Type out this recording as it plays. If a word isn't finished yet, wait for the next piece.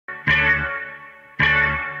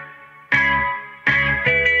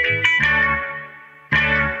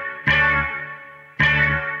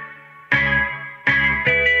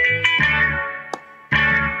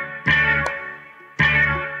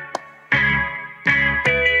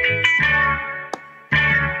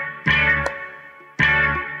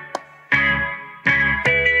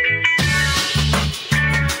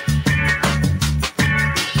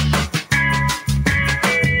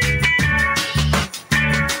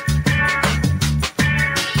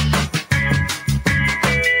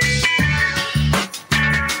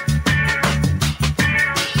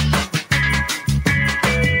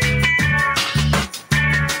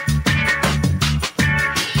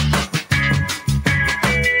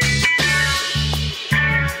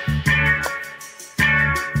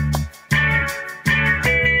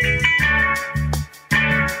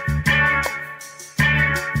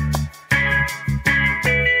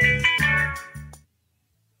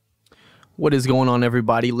What is going on,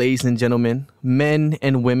 everybody, ladies and gentlemen, men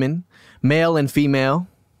and women, male and female?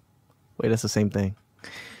 Wait, that's the same thing.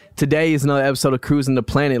 Today is another episode of Cruisin the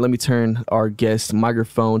Planet. Let me turn our guest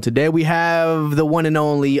microphone. Today we have the one and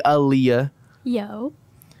only Aaliyah. Yo.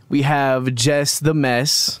 We have Jess the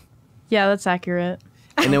Mess. Yeah, that's accurate.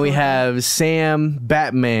 And then we have Sam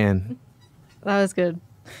Batman. That was good.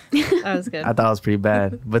 That was good. I thought it was pretty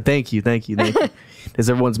bad, but thank you. Does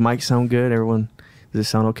everyone's mic sound good? Everyone, does it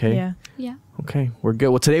sound okay? Yeah. Yeah. Okay, we're good.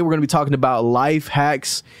 Well, today we're going to be talking about life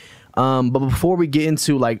hacks. But before we get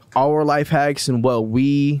into like our life hacks and what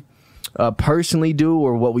we personally do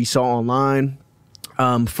or what we saw online,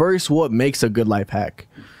 first, what makes a good life hack?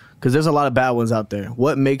 Because there's a lot of bad ones out there.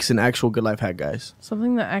 What makes an actual good life hack, guys?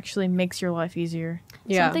 Something that actually makes your life easier.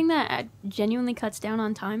 Yeah. Something that genuinely cuts down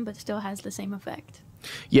on time but still has the same effect.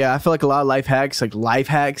 Yeah, I feel like a lot of life hacks, you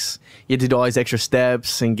have to do all these extra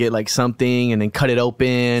steps and get like something and then cut it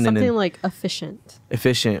open. Something and then like efficient.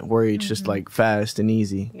 where it's just like fast and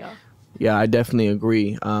easy. Yeah. Yeah, I definitely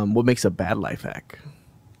agree. What makes a bad life hack?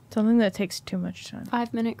 Something that takes too much time.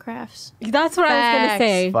 5-minute crafts. That's what I was going to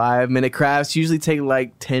say. 5-minute crafts usually take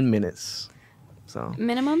like 10 minutes. So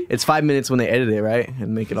Minimum? it's 5 minutes when they edit it, right?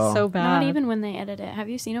 And make it all. So bad. Not even when they edit it. Have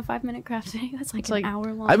you seen a 5-minute craft video? It's like an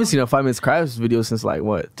hour long. I haven't seen a 5 minutes crafts video since like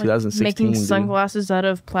what, 2016? Making dude. sunglasses out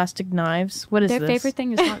of plastic knives. What is Their this? favorite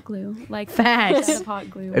thing is hot glue. Like Facts. out of hot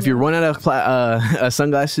glue. If you run out of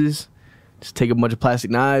sunglasses, just take a bunch of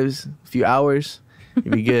plastic knives, a few hours,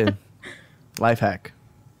 you'll be good. Life hack.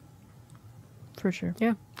 For sure.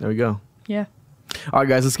 Yeah. There we go. Yeah. All right,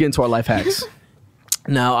 guys, let's get into our life hacks.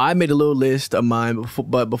 Now, I made a little list of mine,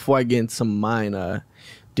 but before I get into some of mine,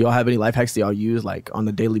 do y'all have any life hacks that y'all use like on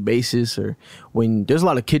a daily basis or when there's a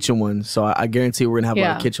lot of kitchen ones? So I guarantee we're gonna have a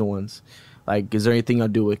lot of kitchen ones. Like, is there anything I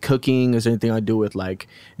do with cooking? Is there anything I do with like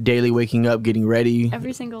daily waking up, getting ready?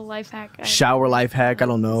 Every single life hack. Shower life hack? I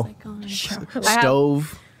don't know.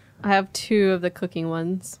 Stove. I have two of the cooking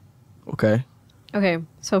ones. Okay. Okay,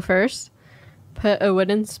 so first, put a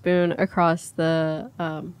wooden spoon across the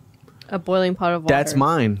a boiling pot of water. That's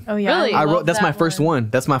mine. Oh yeah. Really? I love wrote. That's that my first one.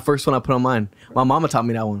 That's my first one I put on mine. My mama taught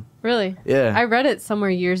me that one. Really? Yeah. I read it somewhere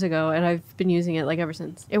years ago, and I've been using it like ever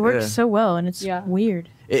since. It works Yeah. so well, and it's weird.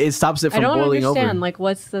 It stops it I from don't boiling understand. over. Like,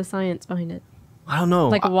 what's the science behind it? I don't know.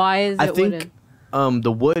 Like, why is I it think wooden?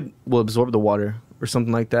 the wood will absorb the water or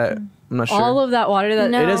something like that. I'm not sure. All of that water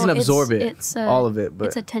that No, it doesn't absorb it. It's all of it, but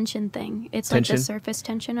it's a tension thing. It's Tension? like the surface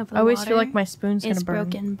tension of the I always water feel like my spoon's gonna is burn.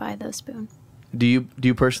 broken by the spoon. do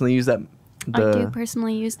you personally use that? I do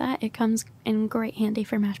personally use that. It comes in great handy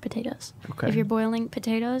for mashed potatoes. Okay. If you're boiling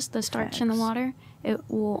potatoes, the starch in the Facts. water, it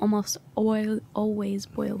will almost always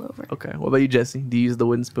boil over. Okay. What about you, Jesse? Do you use the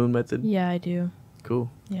wooden spoon method? Yeah, I do. Cool.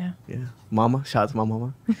 Yeah. Yeah. Mama. Shout out to my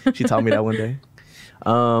mama. She taught me that one day.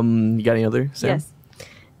 You got any other? Sam? Yes.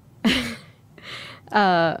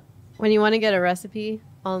 When you want to get a recipe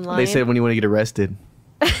online, They said when you want to get arrested.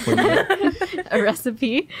 a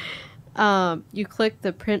recipe, you click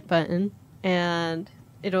the print button and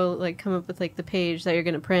it'll like come up with like the page that you're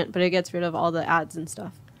gonna print, but it gets rid of all the ads and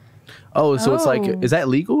stuff. Oh, so it's like, Oh. is that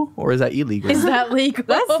legal or is that illegal? Is that legal?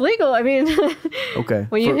 That's legal. I mean, Okay.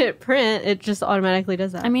 when you For- hit print, it just automatically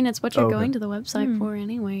does that. I mean, it's what you're Okay. going to the website for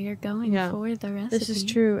anyway. You're going Yeah. for the recipe. This is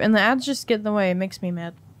true, and the ads just get in the way. It makes me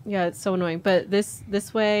mad. yeah, it's so annoying. But this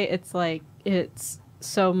way, it's like it's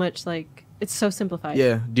so much like it's so simplified.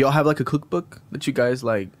 Yeah. Do y'all have like a cookbook that you guys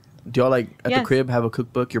like? Do y'all like at the Yes. crib have a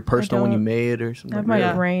cookbook, your personal one you don't. made or I something? have like my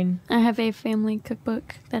that? brain. I have a family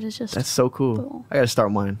cookbook that is just. That's so cool. Cool. I gotta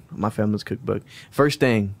start mine. My family's cookbook. First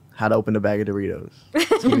thing, how to open a bag of Doritos.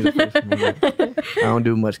 That's gonna be the first one. I don't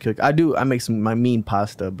do much cook. I make my mean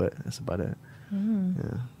pasta, but that's about it.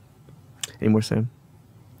 Yeah. Any more, Sam?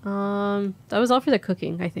 That was all for the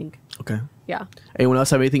cooking, I think. Okay. Yeah. Anyone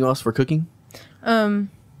else have anything else for cooking?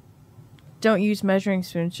 Don't use measuring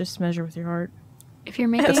spoons. Just measure with your heart. If you're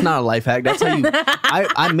making. That's not a life hack. That's how you.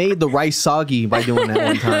 I made the rice soggy by doing that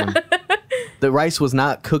one time. The rice was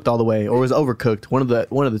not cooked all the way, or was overcooked. One of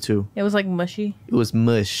the two. It was like mushy. It was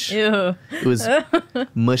mush. Ew. It was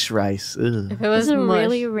mush rice. Ugh. If it This was is a mush,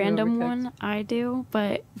 really you random overcooked. one I do,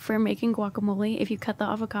 but for making guacamole, if you cut the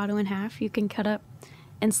avocado in half, you can cut up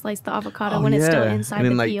and slice the avocado Oh, when it's still yeah. inside And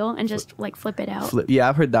then, the like, peel and just like flip it out. Yeah,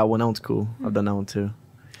 I've heard that one. That one's cool. I've done that one too.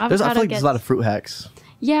 I Avocado feel like gets, there's a lot of fruit hacks.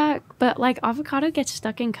 Yeah, but like avocado gets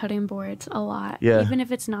stuck in cutting boards a lot. Yeah. Even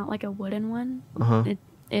if it's not like a wooden one, Uh-huh.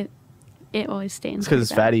 it always stains. It's because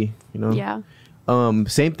it's fatty, you know. Yeah.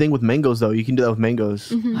 Same thing with mangoes though. You can do that with mangoes.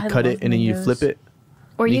 Mm-hmm. You I cut love it and then you mangoes. flip it.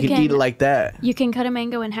 Or you can eat it like that. You can cut a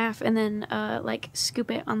mango in half and then like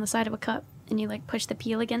scoop it on the side of a cup and you like push the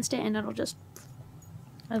peel against it and it'll just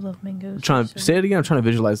I love mangoes. I'm trying to So- say it again. I'm trying to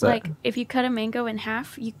visualize that. Like if you cut a mango in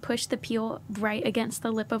half, you push the peel right against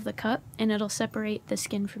the lip of the cup, and it'll separate the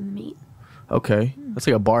skin from the meat. Okay, that's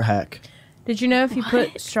like a bar hack. Did you know if you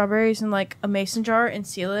What? put strawberries in like a mason jar and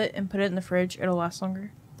seal it and put it in the fridge, it'll last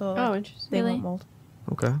longer? Oh, interesting. They Really? won't mold.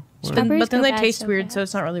 Okay. Well, Strawberries But then go they bad taste so weird, so fast.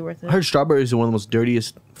 it's not really worth it. I heard strawberries are one of the most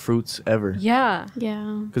dirtiest fruits ever Yeah.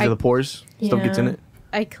 Yeah. because of the pores. Stuff gets in Yeah. it.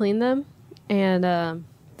 I clean them, and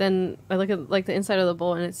then I look at like the inside of the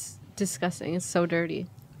bowl, and it's disgusting. It's so dirty.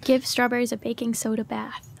 Give strawberries a baking soda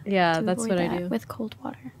bath. Yeah, to that's avoid what I that do. with cold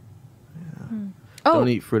water. Oh, Don't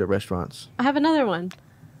eat fruit at restaurants. I have another one.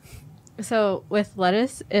 So with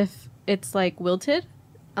lettuce, if it's like wilted,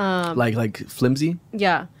 Like flimsy.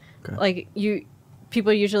 yeah, Okay. like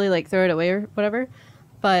people usually like throw it away or whatever.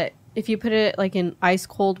 But if you put it like in ice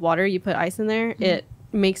cold water, you put ice in there, it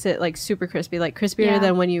makes it like super crispy, like crispier Yeah.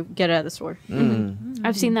 than when you get it at the store.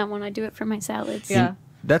 I've seen that when I do it for my salads. Yeah.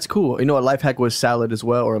 That's cool. You know, a life hack with salad as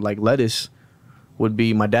well, or like lettuce, would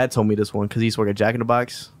be. My dad told me this one because he used to work at Jack in the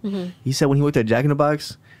Box. He said when he worked at Jack in the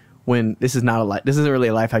Box, when this isn't really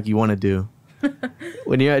a life hack you want to do.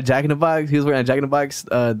 When you're at Jack in the Box, he was working at Jack in the Box.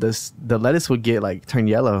 The lettuce would get like turn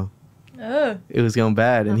yellow. Ugh. It was going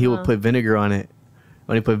bad, and he would Uh-huh. put vinegar on it.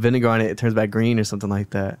 When he put vinegar on it, it turns back green or something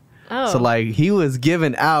like that. Oh. So like he was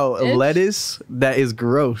giving out Itch? lettuce that is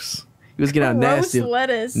gross. He was getting out Gross nasty,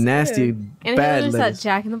 lettuce. nasty, Ew. and bad he was lettuce. at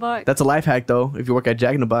Jack in the Box. That's a life hack though. If you work at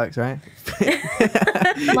Jack in the Box, right?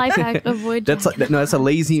 Life hack, avoid That's Jack. no, that's a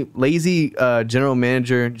lazy general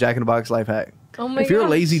manager Jack in the Box life hack. Oh my If you're a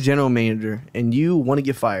gosh. lazy general manager and you want to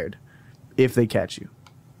get fired, if they catch you,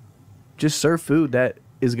 just serve food that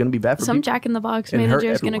is going to be bad for Some people. Jack in the Box and hurt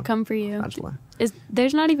manager is going to everyone. come for you. Not just lying.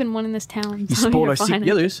 There's not even one in this town. You so spoiled you're our fine. secret.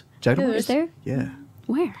 Yeah, there's Jack in the Yeah, Is Box. there? Yeah,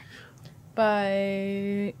 Where?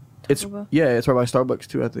 By it's Taco Bell. it's right by Starbucks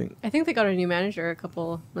too, I think. I think they got a new manager a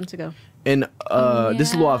couple months ago. And this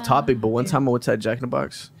is a little off Yeah. topic, but one time I went to that Jack in the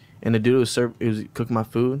Box, and the dude was cooking my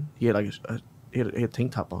food. He had like he had a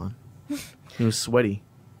tank top on. He was sweaty.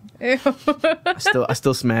 Ew. I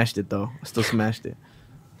still smashed it though. I still smashed it.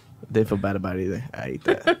 Didn't feel bad about it either. I ate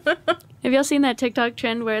that. Have y'all seen that TikTok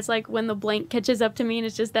trend where it's like when the blank catches up to me and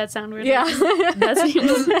it's just that sound where Yeah. that's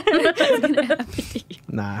what's gonna happen to you.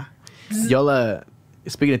 Nah, y'all.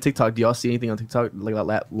 Speaking of TikTok, do y'all see anything on TikTok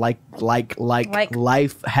like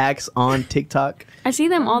life hacks on TikTok? I see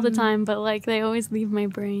them all the time, but like they always leave my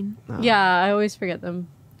brain. No. Yeah, I always forget them.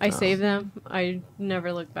 I Oh. save them. I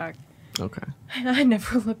never look back. Okay. I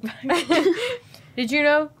never look back. Did you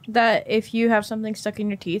know that if you have something stuck in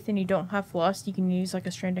your teeth and you don't have floss, you can use like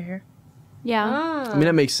a strand of hair? Yeah, Ah. I mean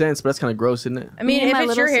that makes sense, but that's kind of gross, isn't it? I mean, Me and if my it's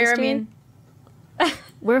little your hair, sister- I mean,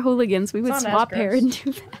 we're hooligans. We would It's not as swap hair gross. and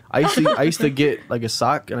do that. I used to get like a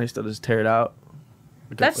sock and I used to just tear it out.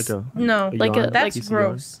 that's no, Like yarn, a- that's piece of yarn.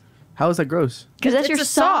 gross. How is that gross? Because that's It's your a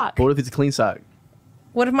sock. But what if it's a clean sock?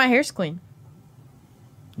 What if my hair's clean?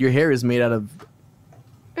 Your hair is made out of.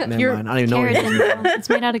 Never Your mind. I don't even know what your hair is. Keratin. It's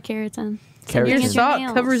made out of keratin. Keratin. Your Your sock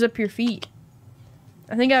nails. covers up your feet.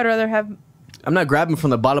 I think I'd rather have. I'm not grabbing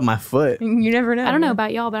from the bottom of my foot. You never know. I don't know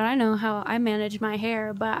about y'all, but I know how I manage my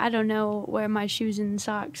hair, but I don't know where my shoes and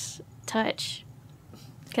socks touch.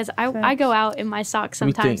 Because I go out in my socks Let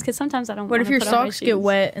me sometimes, think. because sometimes I don't What want if to your put on my socks get shoes.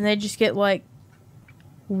 wet and they just get like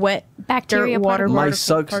wet Bacteria dirt, water, particles. My particle-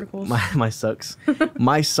 socks. particles? My socks.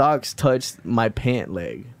 My socks touched my pant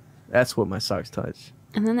leg. That's what my socks touch.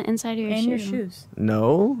 And then the inside of your and shoe. your shoes.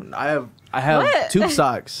 No, I have What? tube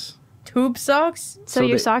socks. Tube socks? So, So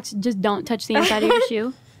your they- socks just don't touch the inside of your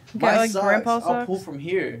shoe? You got like grandpa socks? from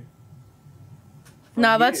here.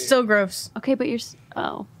 No, that's still gross. Okay, but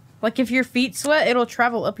oh. Like if your feet sweat, it'll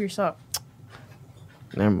travel up your sock.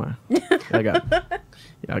 Never mind.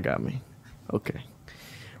 Y'all got me. Okay.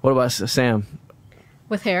 What about Sam?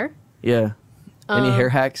 With hair? Yeah. Any hair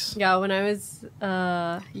hacks? Yeah, when I was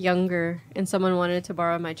younger and someone wanted to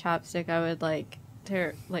borrow my chapstick, I would like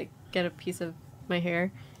get a piece of my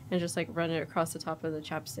hair and just like run it across the top of the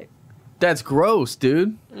chapstick. That's gross,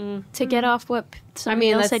 dude. To get off what I somebody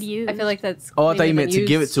mean, else that's, had used. I feel like that's. Oh, I thought maybe you meant the to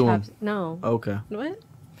give it used to 'em. No. Okay. What?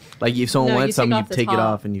 Like if someone No, you wants something, take you off the take it top.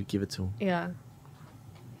 off and you give it to them. Yeah.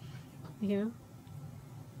 You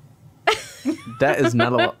That is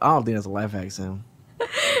not a. I don't think that's a life hack, Sam. know?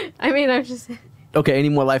 I mean, I'm just. Okay. Any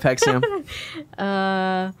more life hacks, Sam?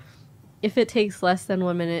 If it takes less than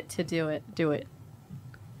 1 minute to do it, do it.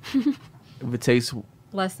 If it takes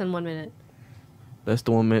Less than 1 minute. less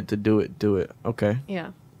than 1 minute to do it, do it. Okay.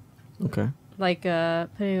 Yeah. Okay. Like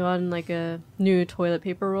putting on like a new toilet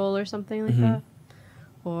paper roll or something like Mhm. that.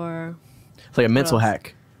 Or It's like a mental else?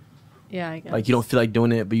 hack. yeah, I guess. Like you don't feel like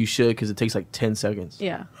doing it, but you should because it takes like 10 seconds.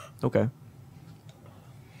 Yeah. Okay.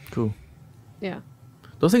 Cool. Yeah.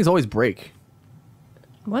 Those things always break.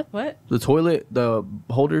 What? The toilet, the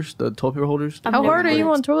holders, the toilet paper holders. I've How never hard are heard you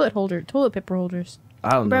it. on toilet paper holders?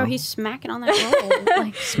 I don't know. Bro, he's smacking on that roll.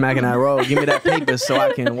 Like, Smacking that roll. Give me that paper so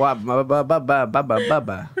I can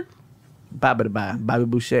Bobby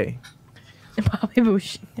Boucher. Bobby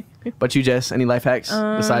Bush. But you, Jess, any life hacks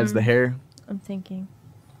besides the hair? I'm thinking.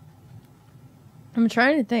 I'm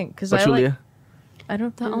trying to think because But Julia? I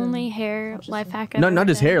don't. the do only them. hair Consciously. life hack. No, I've not ever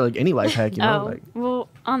just done. hair, like any life hack, you know? Oh, Like, well,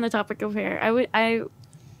 on the topic of hair,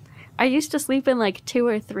 I used to sleep in like 2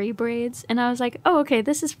 or 3 braids, and I was like, oh, okay,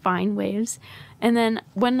 this is fine waves. And then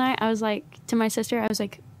one night I was like, to my sister,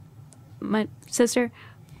 my sister,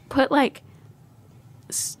 put like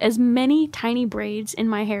as many tiny braids in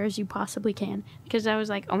my hair as you possibly can, because I was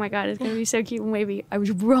like, oh my God, it's going to be so cute and wavy. I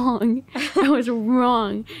was wrong. I was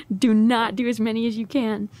wrong. Do not do as many as you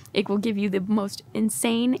can. It will give you the most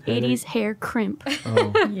insane 80s hair crimp.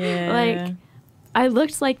 oh. Yeah. Like, I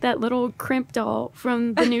looked like that little crimp doll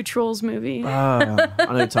from the new Trolls movie. I know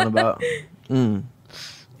what you're talking about. Mm.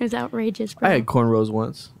 It was outrageous, bro. I had cornrows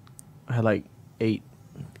once. I had like 8.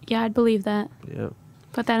 Yeah, I'd believe that. Yeah.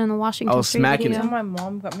 Put that in the Washington I was Street smacking video. So my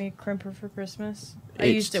mom got me a crimper for Christmas. I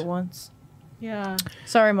It's- used it once. Yeah.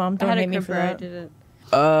 Sorry, Mom. I Don't had a hate me for crimper. I that. didn't.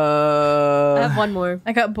 I have one more.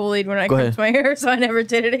 I got bullied when I Go crimped my hair, so I never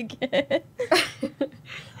did it again.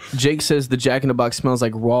 Jake says the Jack in the Box smells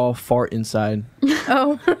like raw fart inside.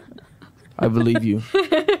 Oh. I believe you.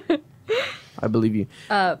 I believe you.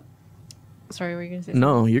 Sorry, were you gonna say?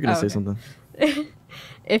 No, you're gonna Oh, say okay. something.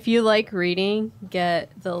 If you like reading,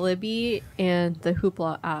 get the Libby and the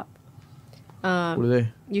Hoopla app. What are they?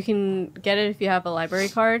 You can get it if you have a library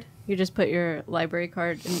card. You just put your library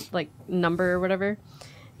card in, like, number or whatever,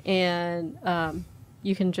 and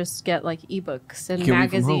you can just get like ebooks and You can read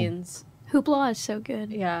from home. magazines. Hoopla is so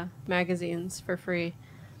good. Yeah, magazines for free.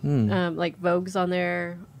 Hmm. Like Vogue's on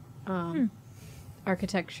there,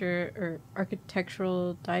 architecture or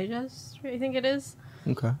Architectural Digest, I think it is.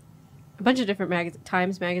 Okay. A bunch of different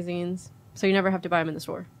Times magazines, so you never have to buy them in the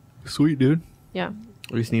store. Sweet, dude. Yeah.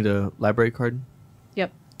 We just need a library card.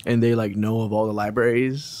 Yep. And they like know of all the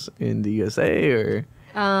libraries in the USA, or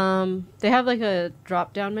They have like a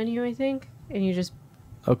drop down menu, I think, and you just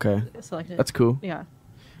okay, select it. that's cool. Yeah.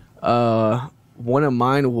 One of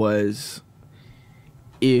mine was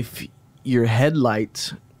if your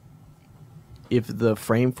headlight, if the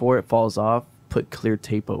frame for it falls off, put clear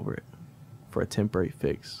tape over it for a temporary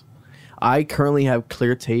fix. I currently have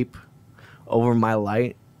clear tape over my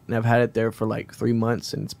light, and I've had it there for like 3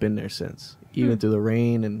 months, and it's been there since, even through the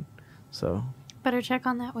rain, and so. Better check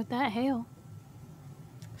on that with that hail.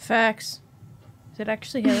 Facts. Is it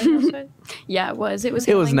actually hailing outside? Yeah, it was. It was.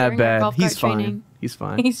 It wasn't hailing that during our bad. golf He's cart fine. training. He's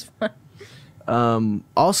fine. He's fine.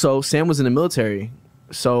 Also, Sam was in the military,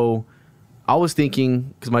 so I was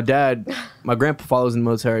thinking, because my grandpa was in the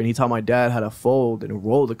military, and he taught my dad how to fold and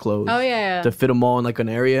roll the clothes. Oh yeah. To fit them all in like an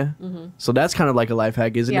area. So that's kind of like a life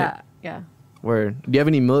hack, isn't it? Yeah. Yeah. Where do you have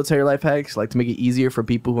any military life hacks, like to make it easier for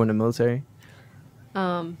people who are in the military?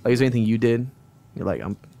 Like, is there anything you did? You're like,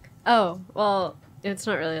 Oh well, it's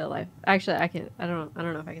not really a life. Actually, I don't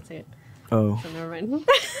know if I can say it. oh, So never mind.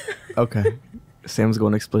 okay. Sam's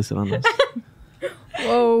going explicit on this.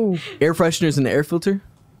 Whoa. Air fresheners in the air filter.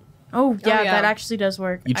 Oh, yeah, yeah. that actually does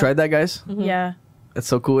work. You tried that, guys? Yeah. That's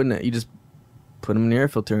so cool, isn't it? You just put them in the air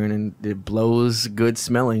filter, and it blows good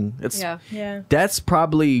smelling. It's Yeah. Yeah. That's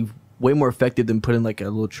probably way more effective than putting like a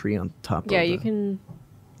little tree on top. Yeah, of you the- can.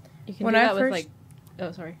 You can When do I that with first- like.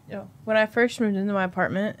 Oh, sorry. When I first moved into my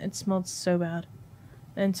apartment, it smelled so bad.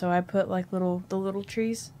 And so I put like the little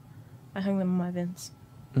trees. I hung them on my vents.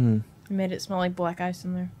 Mm. It made it smell like black ice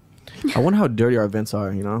in there. I wonder how dirty our vents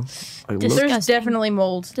are. You know, like, Dis- look, There's Disgusting. definitely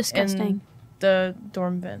mold Disgusting. in the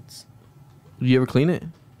dorm vents. do you ever clean it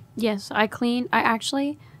Yes, I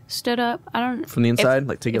actually stood up. I don't. from the inside?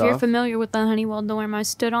 Like take If it you're off. familiar with the Honeywell dorm, I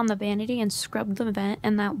stood on the vanity and scrubbed the vent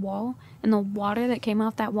and that wall, and the water that came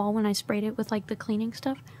off that wall when I sprayed it with like the cleaning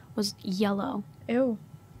stuff was yellow. Ew.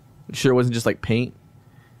 You sure it wasn't just like paint?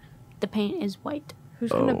 The paint is white.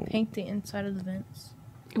 Who's gonna Oh. paint the inside of the vents?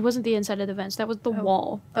 It wasn't the inside of the vents. That was the Oh.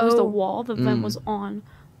 wall. That was the Oh. wall. The vent Mm. was on.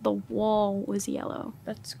 The wall was yellow.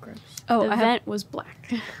 That's gross. Oh, the vent was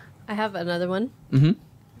black. I have another one. Mm-hmm.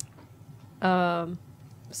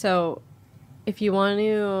 So, if you want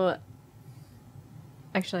to,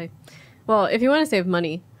 actually, well, if you want to save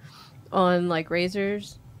money on like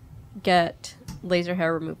razors, get laser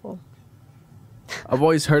hair removal. I've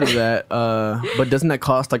always heard of that, but doesn't that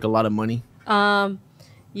cost like a lot of money?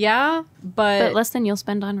 Yeah, But less than you'll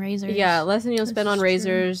spend on razors. yeah, less than you'll spend on true.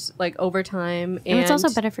 razors like over time, And it's also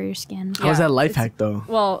better for your skin. How's Yeah, that a life it's- hack though?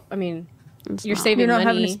 Well, I mean, It's you're not. saving You're not money.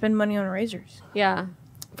 having to spend money on razors. Yeah, For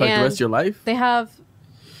like the and rest of your life? they have.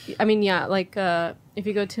 I mean, yeah, like if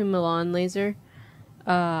you go to Milan Laser,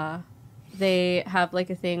 they have like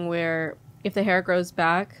a thing where if the hair grows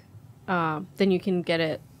back, then you can get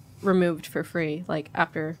it removed for free, like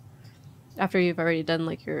after you've already done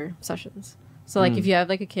like your sessions. So like if you have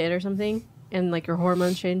like a kid or something and like your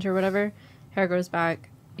hormones change or whatever, hair grows back,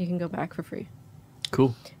 you can go back for free.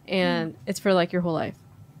 Cool. And it's for like your whole life.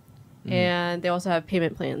 And they also have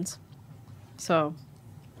payment plans. So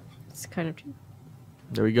it's kind of cheap.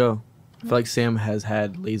 There we go. I feel like Sam has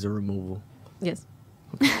had laser removal. Yes.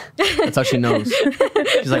 That's how she knows.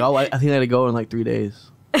 She's like, oh, I think I gotta go in like 3 days.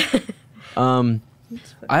 I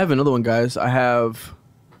have another one, guys. I have.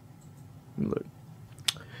 Let me look.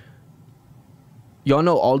 Y'all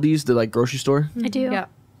know Aldi's, the like grocery store? I do. Yeah.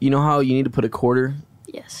 You know how you need to put a quarter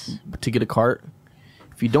Yes. to get a cart?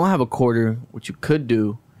 If you don't have a quarter, what you could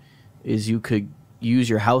do is you could use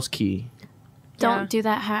your house key. Don't Yeah. do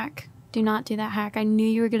that hack. Do not do that hack. I knew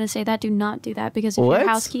you were going to say that. Do not do that because if What? your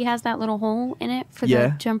house key has that little hole in it for Yeah.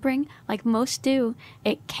 the jump ring, like most do,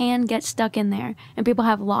 it can get stuck in there. And people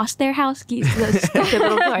have lost their house keys to those stupid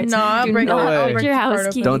little carts. No, I'll Do break not No way. I'll put break your the house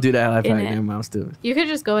card key. open. Don't do that life In hack, it. man. I'll do it. You could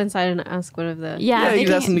just go inside and ask one of the. Yeah, Yeah, they you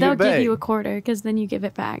just ask them to give they'll it back. give you a quarter because then you give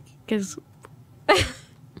it back. Because,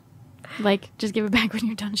 like, just give it back when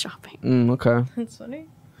you're done shopping. Okay. That's funny.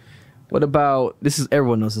 What about this? Is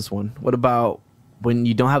everyone knows this one? What about when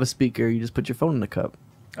you don't have a speaker, you just put your phone in the cup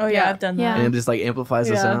Oh yeah, Yeah. I've done Yeah. that. and it just like amplifies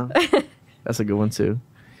the Yeah. sound? That's a good one too.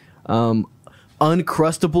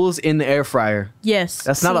 Uncrustables in the air fryer. Yes.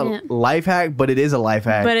 That's not Seen a it. life hack, but it is a life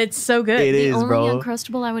hack. But it's so good. It The is, only bro.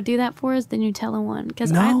 Uncrustable I would do that for is the Nutella one.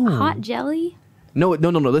 Because No. hot jelly. No.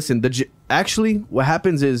 Listen, actually, what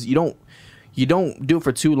happens is you don't do it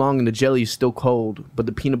for too long, and the jelly is still cold, but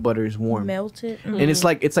the peanut butter is warm, Melt it. and it's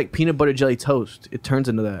like peanut butter jelly toast. It turns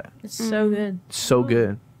into that. It's so good. It's so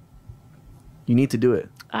good. You need to do it.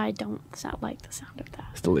 I don't like the sound of that.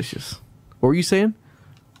 It's delicious. What were you saying?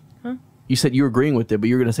 Huh? You said you were agreeing with it, but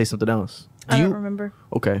you were gonna say something else. I don't remember,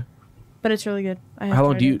 Okay. but it's really good. I have How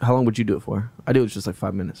long tried it. How long would you do it for? I do it just like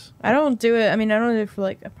 5 minutes. I don't do it. I mean, I don't do it for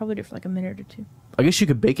like. I probably do it for like a minute or two. I guess you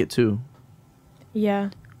could bake it too. Yeah.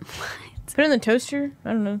 Put it in the toaster.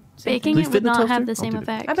 I don't know. Same Baking Does it it fit would in the not toaster? have the I'll same do it.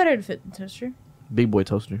 effect. thing. I bet it'd fit in the toaster. Big boy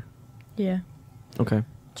toaster. Yeah. Okay.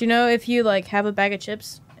 Do you know if you like have a bag of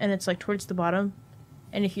chips and it's like towards the bottom,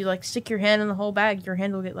 and if you like stick your hand in the whole bag, your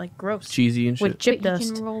hand will get like gross Cheesy and shit. with chip But you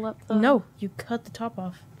dust. can roll up the... No, you cut the top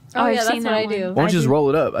off. Oh, I've yeah, seen that's what that I one. do. Why don't you just I do- roll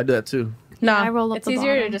it up? I do that too. Nah, I roll up It's the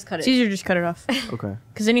easier bottom. to just cut it's it. easier to just cut it off. Okay.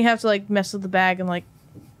 Because then you have to like mess with the bag and like.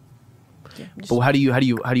 Yeah, just, But how do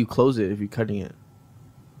you close it if you're cutting it?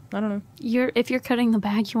 I don't know. If you're cutting the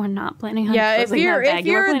bag, you are not planning on Yeah, if closing you're that bag. if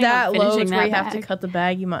You are you're planning on that low finishing to where you that have to bag. cut the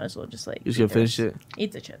bag, you might as well just like. You just gonna finish it?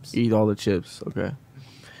 Eat the chips. Eat all the chips. Okay.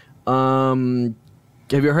 Have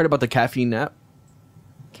you ever heard about the caffeine nap?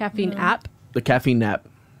 Caffeine app The caffeine nap.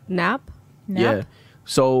 nap. Yeah. Nap?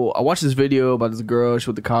 So I watched this video about this girl. She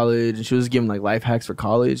went to college, and she was giving like life hacks for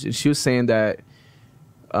college. And she was saying that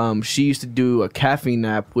she used to do a caffeine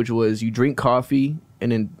nap, which was you drink coffee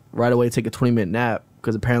and then right away take a 20-minute nap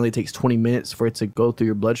because apparently it takes 20 minutes for it to go through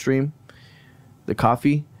your bloodstream, the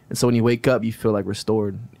coffee. And so when you wake up, you feel like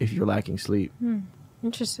restored if you're lacking sleep.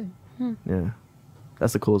 Interesting. Yeah.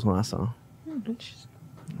 That's the coolest one I saw. Interesting.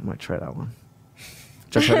 I might try that one.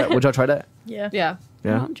 Would y'all try that? Would y'all try that? Yeah. Yeah. I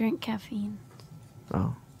Yeah. don't drink caffeine.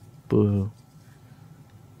 Oh, boo.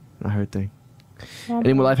 Not her thing.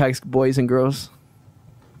 Any more life hacks, boys and girls?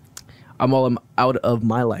 I'm out of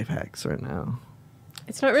my life hacks right now.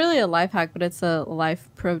 It's not really a life hack, but it's a life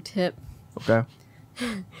pro tip. Okay.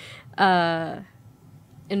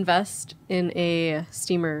 Invest in a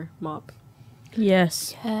steamer mop.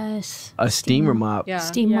 Yes. Yes. A steamer mop. Yeah.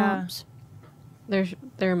 Steam Yeah. mops.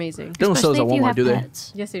 They're amazing. They don't sell those at Especially if you Walmart, have do they?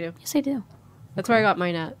 pets. Yes, they do. Yes, I do. That's where I got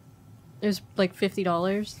mine at. It was like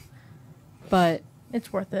 $50, but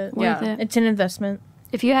It's worth it. Worth Yeah. it. It's an investment.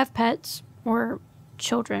 If you have pets or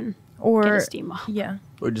children, get Or a steam mop. yeah.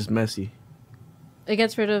 Or just messy. it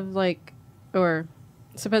gets rid of or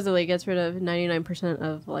supposedly it gets rid of 99%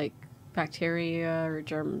 of like bacteria or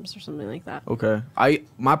germs or something like that. Okay.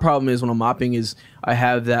 My problem is when I'm mopping is I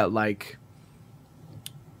have that like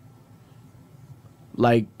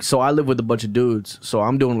so I live with a bunch of dudes, so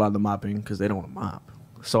I'm doing a lot of the mopping because they don't want to mop.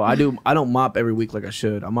 So I don't mop every week like I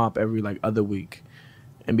should. I mop every like other week,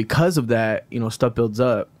 and because of that, stuff builds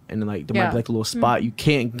up, and then like there might Yeah. be like a little spot you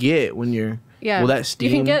can't get when you're Yeah. Will that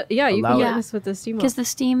steam You can get you allow can it? get this with the steam Because mop. the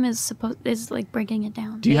steam is like breaking it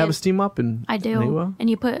down. Do you have a And- steam mop in I do. Honeywell? And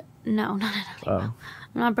you put no. Oh,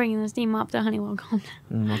 I'm not bringing the steam mop to Honeywell.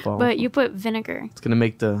 my fault. But you put vinegar. It's gonna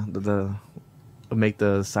make the make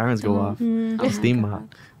the sirens go off. Oh my Steam God.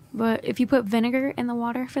 mop. But if you put vinegar in the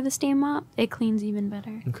water for the steam mop, it cleans even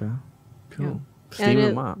better. Okay, cool. Yeah. Steam And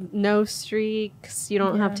and mop. no streaks. You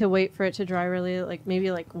don't have Yeah. to wait for it to dry really. Like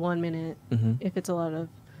maybe like 1 minute Mm-hmm. if it's a lot of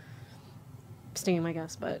steam, I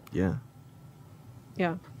guess. But Yeah.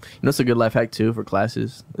 yeah, You know, it's a good life hack too for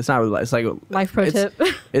classes. It's not really. It's like life pro it's- tip.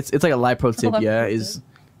 It's like a life pro tip. Life Yeah, pro is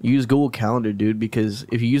use Google Calendar, dude. Because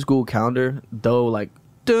if you use Google Calendar, though, like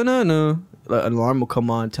da-na-na, an alarm will come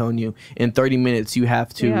on telling you in 30 minutes you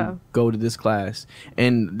have to Yeah. go to this class.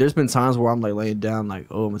 And there's been times where I'm like laying down, like,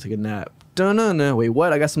 oh, I'm gonna take a nap. Da-na-na. Wait,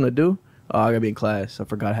 what? I got something to do. Oh, I gotta be in class. I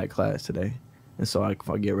forgot I had class today, and so I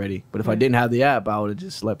get ready. But if I Yeah. didn't have the app, I would have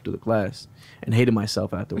just slept through the class and hated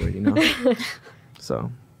myself afterward. You know.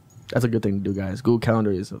 So that's a good thing to do, guys. Google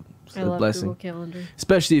Calendar is I a love blessing. Google Calendar.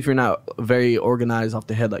 Especially if you're not very organized off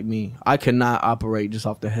the head like me. I cannot operate just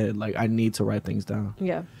off the head. Like, I need to write things down.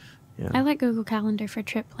 Yeah. Yeah. I like Google Calendar for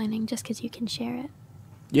trip planning just because you can share it.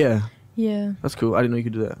 Yeah, Yeah. that's cool. I didn't know you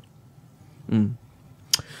could do that.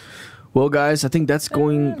 Well, guys, I think that's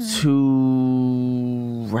going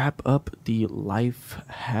to wrap up the life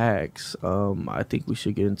hacks. I think we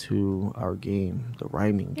should get into our game, the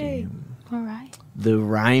rhyming Yay. game. All right. The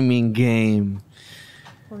rhyming game.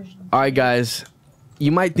 All right, guys.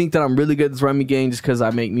 You might think that I'm really good at this rhyming game just because I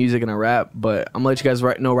make music and I rap, but I'm gonna let you guys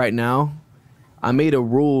know right now. I made a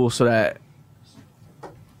rule so that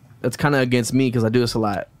that's kind of against me because I do this a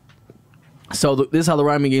lot. So this is how the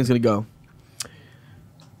rhyming game is gonna go.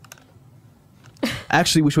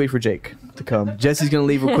 Actually, we should wait for Jake to come. Jesse's gonna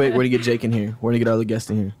leave real quick. We're gonna get Jake in here. We're gonna get our other guest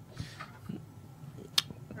in here.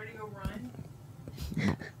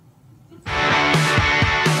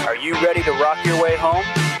 Are you ready to rock your way home?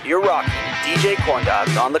 You're rocking DJ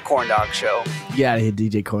Corndog on The Corndog Show. Get out of here,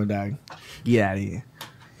 DJ Corndog. Get out of here.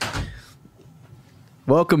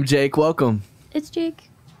 Welcome, Jake. Welcome. It's Jake.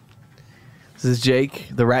 This is Jake,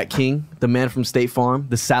 the Rat King, the man from State Farm,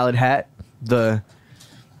 the salad hat, the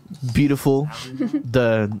beautiful,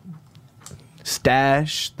 the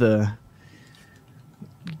stash, the,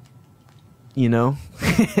 you know.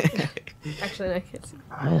 Actually, I can't see.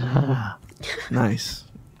 Nice.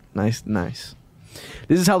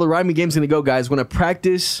 This is how the rhyming game's gonna go, guys. We're gonna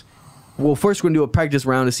practice. Well, first we're gonna do a practice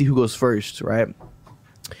round to see who goes first, right?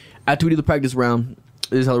 After we do the practice round,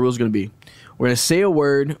 this is how the rules are gonna be. We're gonna say a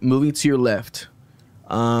word moving to your left.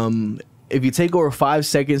 If you take over 5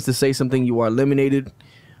 seconds to say something, you are eliminated.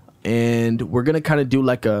 And we're gonna kind of do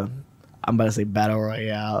like I'm about to say battle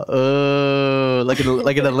royale, like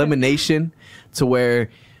an elimination, to where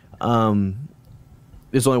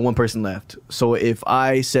there's only one person left. So if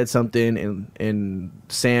I said something and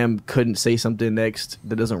Sam couldn't say something next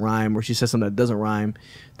that doesn't rhyme, or she says something that doesn't rhyme,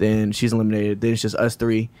 then she's eliminated. Then it's just us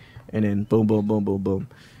three, and then boom, boom, boom, boom, boom.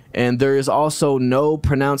 And there is also no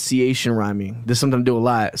pronunciation rhyming. This is something I do a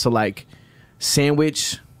lot. So like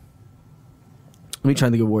sandwich. Let me try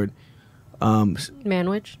to think of a word.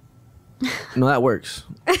 Manwich. No, that works.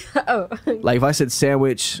 Oh. Like if I said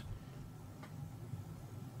sandwich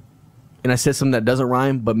and I said something that doesn't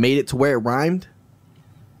rhyme but made it to where it rhymed,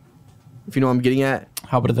 if you know what I'm getting at,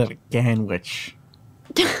 How about that ganwich?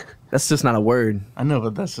 that's just not a word. I know,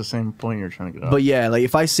 but that's the same point you're trying to get. But yeah, like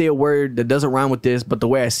if I say a word that doesn't rhyme with this, but the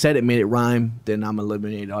way I said it made it rhyme, then I'm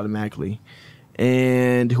eliminated automatically.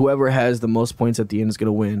 And whoever has the most points at the end is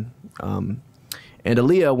gonna win. And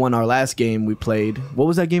Aaliyah won our last game we played. What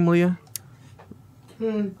was that game, Aaliyah?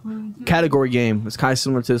 Category game. It's kind of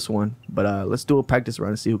similar to this one, but let's do a practice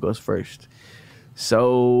round and see who goes first.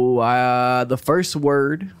 So the first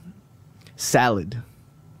word, salad.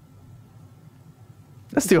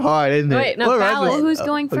 That's too hard, isn't it? Wait, no, What rhymes ballad. with- Well, who's Oh,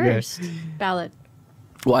 going okay. first? Ballad.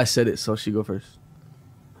 Well, I said it, so she go first.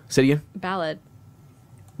 Say it again. Ballad.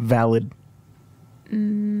 Valid.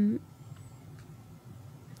 I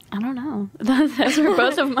don't know. Those are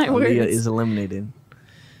both of my words. Aaliyah is eliminated.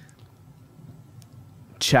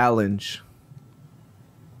 Challenge.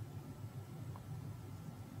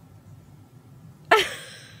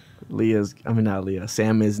 Not Leah.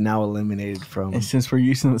 Sam is now eliminated from. And since we're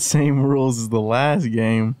using the same rules as the last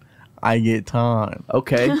game, I get time.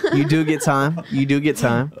 Okay, you do get time. You do get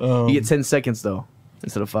time. You get 10 seconds though,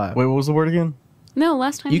 instead of 5. Wait, what was the word again? No,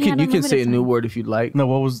 last time you we can had you can say a unlimited new time. word if you'd like. No,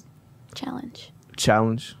 what was? Challenge.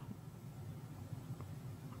 Challenge.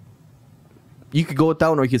 You could go with that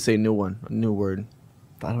one, or you could say a new one, a new word.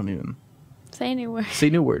 I don't even. Say a new word. Say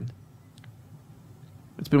a new word.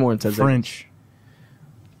 It's been more than 10 seconds. French.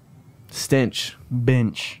 Stench.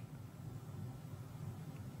 Bench.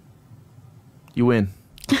 You win.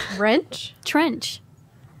 Wrench. Trench.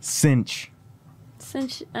 Cinch.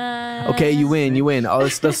 Cinch. Okay, you win. You win. Oh,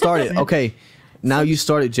 let's start it. Okay, now you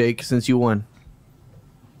start it, Jake, since you won.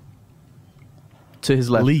 To his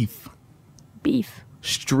left. Leaf. Beef.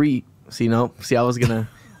 Street. See, no. See, I was gonna.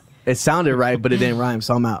 It sounded right, but it didn't rhyme,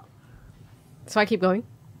 so I'm out. So I keep going,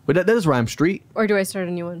 But that does rhyme. Street, or do I start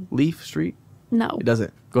a new one? leaf, street. No. It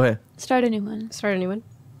doesn't. Go ahead. Start a new one. Start a new one.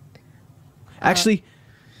 Actually,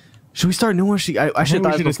 should we start a new one? I should think we thought should just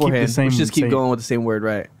keep the beforehand. We should just keep same- going with the same word,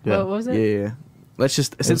 right? Yeah. What was Yeah, it? yeah. Let's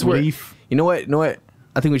just since It's we're. leaf. You know what?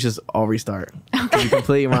 I think we should just all restart. Okay.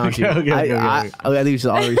 Completely around you. Okay, okay, I think we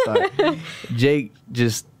should all restart. Jake,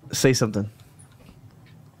 just say something.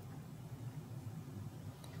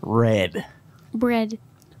 Red. Bread.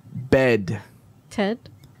 Bed. Ted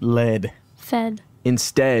Lead. Fed.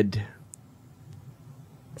 Instead.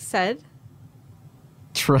 said.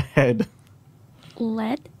 Tread.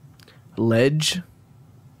 Lead. Ledge.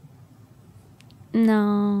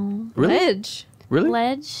 No. Really? Ledge. Really?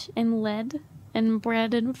 Ledge and lead and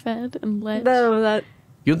bread and fed and ledge. No, that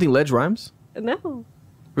You don't think ledge rhymes? no.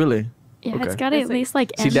 Really? Yeah, Okay. it's got to That's at like- least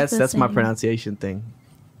like. See, end that's the my same. pronunciation thing.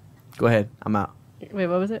 Go ahead. I'm out. Wait,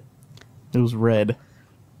 what was it? It was red.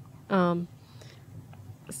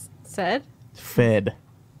 Said. Fed.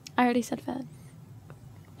 I already said fed.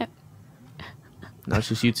 No, it's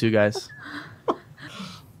just you two guys.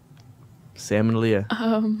 Sam and Leah.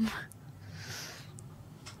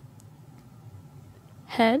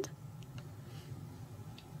 Head.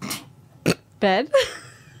 Bed.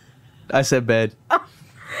 I said bed.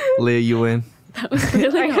 Leah, you win. That was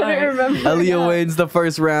really I couldn't hard. remember. Leah wins the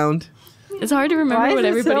first round. It's hard to remember Why what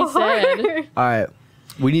is it everybody so hard? said. All right.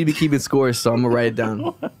 We need to be keeping scores, so I'm going to write it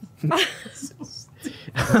down.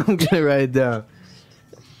 I'm going to write it down.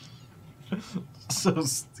 So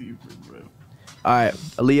stupid, bro. All right.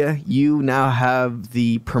 Aaliyah, you now have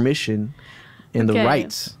the permission and the Okay.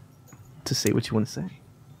 rights to say what you want to say.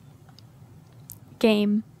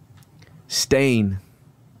 Game. Stain.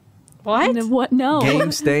 What? No, what? No.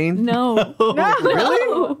 Game stain? No.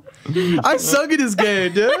 Really? I suck at this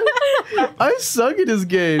game, dude. I suck at this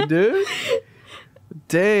game, dude.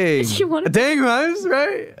 Dang. You wanna- Dang rhymes,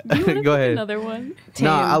 right? You wanna Go pick ahead. Another one. Tame.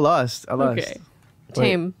 No, I lost. Okay.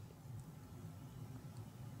 Tame.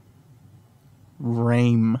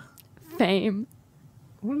 Rame. Fame.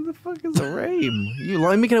 What the fuck is a rame? You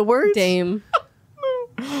like making a word? Dame.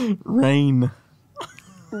 Rain.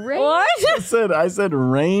 What? I said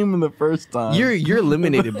rame the first time. You're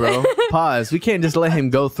eliminated, bro. Pause. We can't just let him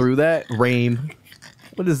go through that. Rame.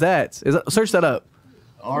 What is that? Search that up.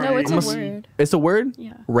 No, it's a Almost- word. It's a word?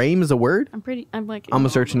 Yeah. Rame is a word? I'm like. I'm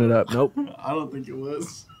searching it up. Nope. I don't think it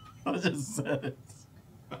was. I just said it.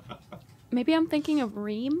 Maybe I'm thinking of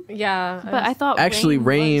Reem, Yeah. but I thought Actually,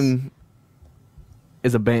 Rame. Rame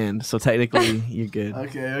is a band, so technically you're good.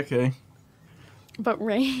 Okay. But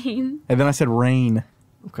rain. And then I said rain.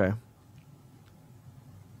 Okay.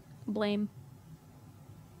 Blame.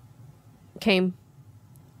 Came.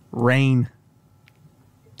 Rain.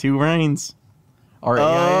 Two rains. Oh,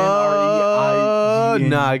 R-A-I-N-R-E-I-G-N.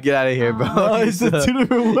 nah, get out of here, bro. Oh, it's two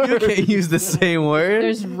different You words. can't use the same word.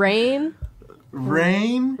 There's rain.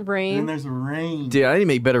 Rain. Rain. And then there's rain. Dude, I need to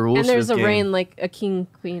make better rules And for there's this a game. rain like a king,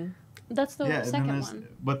 queen. That's the Yeah, and then second there's, one.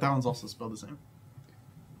 but that one's also spelled the same.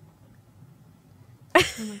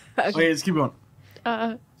 Okay. Okay, let's keep going.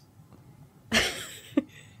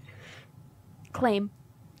 Claim.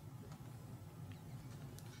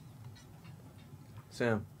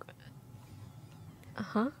 Sam,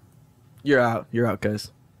 Uh-huh. you're out. You're out,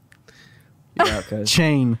 cuz. You're out, cuz.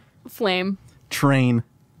 Chain. Flame. Train.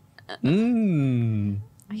 Mmm.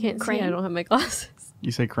 I can't see. Crane. I don't have my glasses.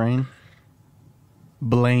 You say crane?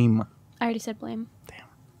 Blame. I already said blame.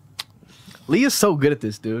 Leah's so good at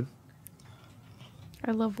this, dude.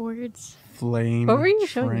 I love words. Flame. What were you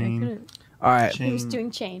showing me? I train, couldn't. All right. He was chain.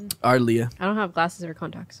 doing chain. All right, Leah. I don't have glasses or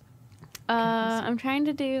contacts. I'm trying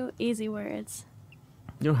to do easy words.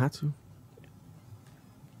 You don't have to.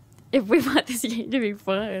 If we want this game to be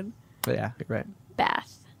fun. But yeah, you're right.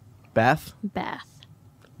 Bath. Bath. Bath.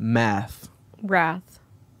 Math. Wrath.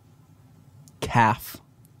 Calf.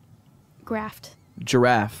 Graft.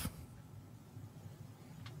 Giraffe.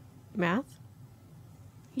 Math.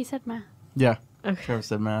 He said math. Yeah. Okay. Trevor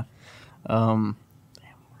said math.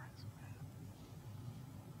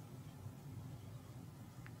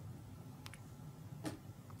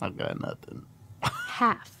 I got nothing.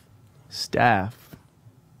 Half. Staff.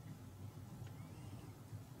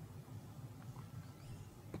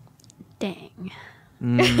 Dang.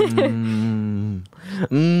 Mm.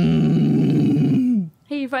 Hey,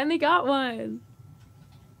 you finally got one.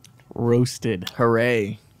 Roasted.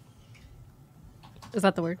 Hooray. Is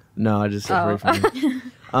that the word? No, I just said Oh. hooray for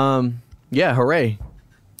me. Yeah, hooray.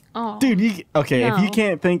 Oh, Dude, if you No.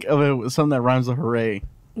 can't think of something that rhymes with hooray.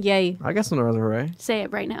 Yay. I guess another hooray. say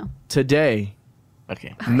it right now. Today,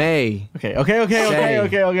 Okay. May, Okay.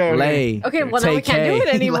 lay. Okay, well now we can't do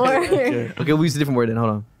it anymore. Okay, we'll use a different word then. Hold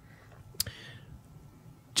on.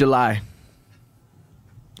 July.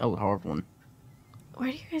 That was a hard one.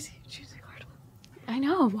 Why do you guys choose a hard one? I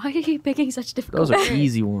know. Why are you picking such difficult Those are words?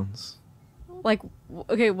 easy ones. Like,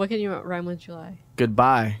 okay, what can you rhyme with July?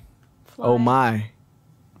 Goodbye. Fly. Oh my.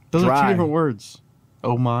 Those are Dry. two different words.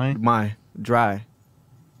 Oh my. My. Dry.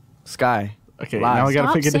 Sky. Okay, Lies. now we gotta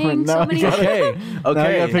Stop pick a different. saying so Now many we gotta, Okay. now we gotta Okay.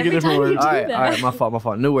 pick a Every different time you word. do All right. that. All right. My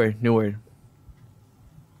fault. New word.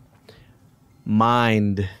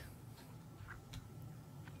 Mind.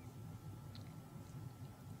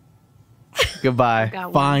 Goodbye.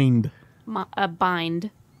 Got one. Find.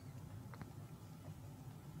 Bind.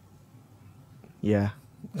 Yeah.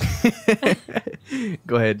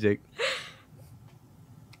 Go ahead, Jake.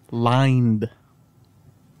 Lined.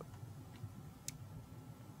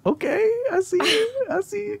 Okay, I see you. I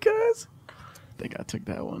see you, cuz. I think I took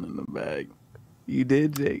that one in the bag. You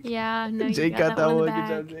did, Jake. Yeah, no, you Jake got that one. one. In the Good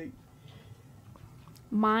job, bag. Jake.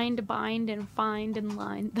 Mind, bind, and find and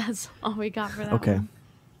line. That's all we got for that Okay. one.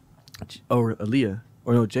 Oh, Aaliyah.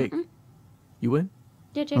 Or no, Jake. You win?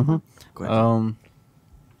 Yeah, Jake. Mhm. Go ahead.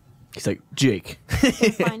 He's like, Jake.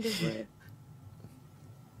 Find his word.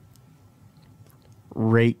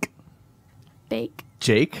 Rake. Bake.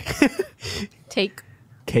 Jake. Take,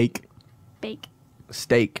 Cake. Bake.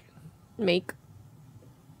 Steak. make,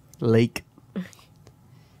 Lake.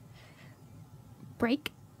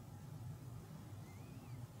 Break.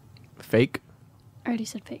 Fake. I already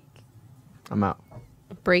said fake. I'm out.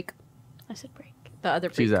 break. I said break. The other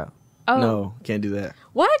break. She's out. Oh. No, can't do that.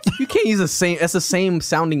 What? You can't use the same. That's the same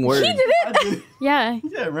sounding word. He did it. Yeah.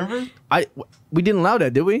 Yeah, remember? We didn't allow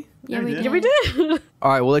that, did we? Yeah, we did. did. Yeah, we did.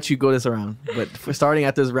 All right, we'll let you go this round. But for starting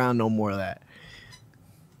at this round, no more of that.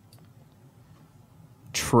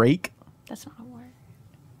 Trake. That's not a word.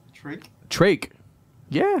 Trake. Trach.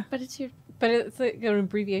 Yeah. But it's your. But it's like an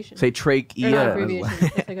abbreviation. Say trach. Or not Yeah. abbreviation.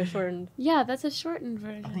 It's like a shortened. Yeah, that's a shortened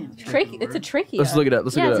version. think of it. trach- It's a trachea. Let's look it up.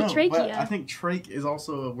 Let's Yeah, look it it's up. a trachea. I think trach is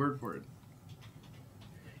also a word for it.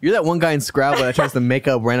 You're that one guy in Scrabble that tries to make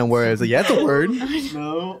up random words. Like, yeah, that's a word.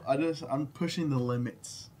 No, I'm pushing the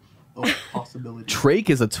limits of possibility. Trach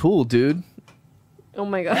is a tool, dude. Oh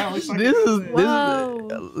my Yeah, god. looks like This it is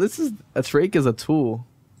Whoa. this is a trach is a tool.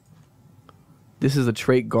 This is a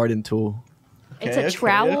trach garden tool. It's a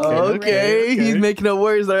trowel. Okay, he's making up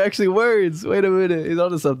words that are actually words. Wait a minute, he's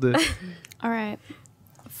onto something. All right.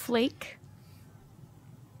 Flake.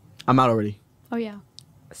 I'm out already. Oh yeah.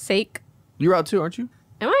 Sake. You're out too, aren't you?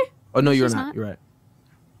 Am I? Oh no, you're She's not. not. You're right.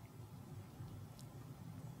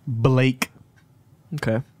 Blake.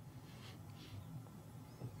 Okay.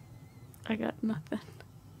 I got nothing.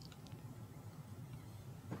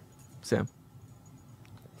 Sam.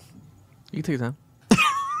 You can take your time.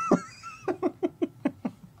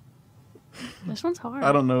 This one's hard.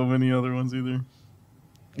 I don't know of any other ones either.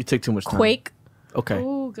 You take too much time. Quake. Okay.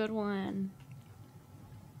 Oh, good one.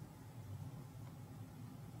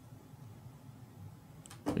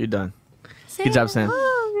 You're done. Good job, Sam.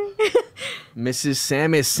 Mrs.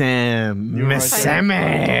 Sam is Sam. You were Miss right Sammy.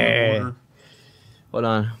 there. Hold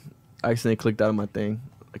on. I accidentally clicked out of my thing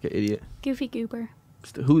like an idiot. Goofy Goober.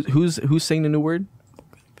 Who's saying the new word?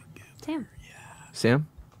 Sam. Sam?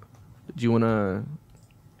 Do you wanna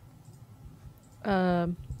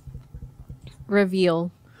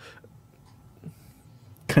Reveal.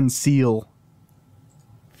 Conceal.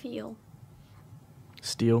 Feel.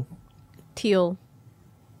 steal? Teal.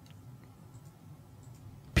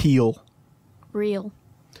 Peel. Real.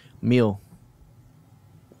 Meal.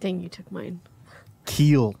 Dang, you took mine.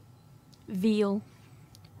 Keel. Veal.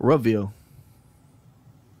 Reveal.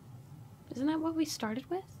 Isn't that what we started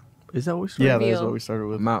with? Is that what we started? Yeah, that is Reveal. what we started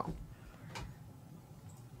with. I'm out.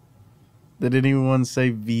 Did anyone say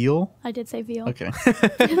veal? I did say veal. Okay.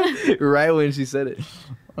 Right when she said it.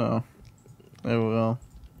 Oh. Oh well.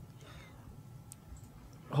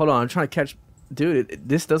 Hold on, I'm trying to catch. Dude,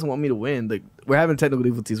 this doesn't want me to win. Like, we're having technical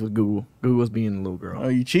difficulties with Google. Google's being a little girl. Are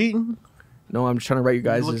you cheating? No, I'm just trying to write you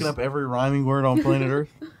guys. You looking up every rhyming word on planet Earth?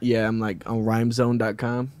 Yeah, I'm like on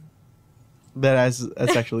rhymezone.com. That's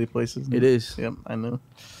actually places. It is. Yep, I know.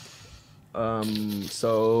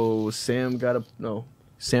 So Sam got a no.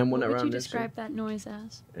 Sam won What that would you round. describe that noise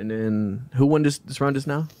as? And then who won this round just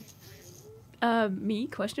now? Me?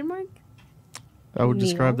 Question mark? I would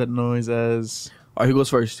describe that noise as All right, who goes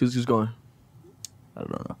first? Who's going? I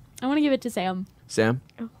don't know. I want to give it to Sam. Sam?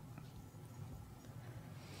 Oh.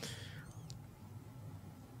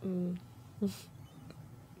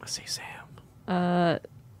 I say Sam.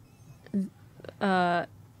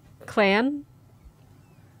 Clan.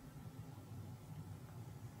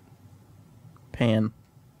 Pan,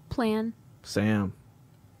 Plan. Sam.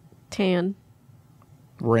 Tan.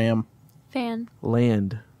 ram. Fan.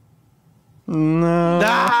 Land. No.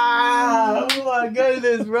 Ah, oh my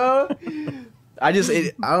goodness, bro. I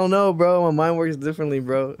don't know, bro. My mind works differently,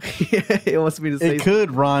 bro. It wants me to say. It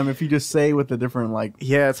could rhyme if you just say with a different like.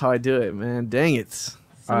 Yeah, that's how I do it, man. Dang it. Someone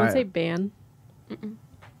Alright. say ban.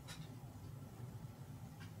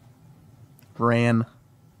 Ran.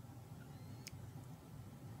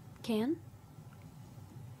 Can.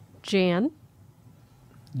 Jan.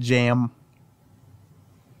 Jam.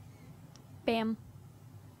 Bam.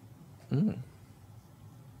 I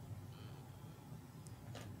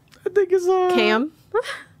think it's Cam.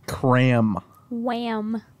 Cram.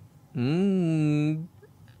 Wham.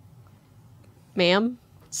 Ma'am.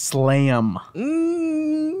 Slam.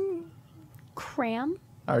 Cram.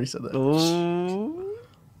 I already said that. Oh.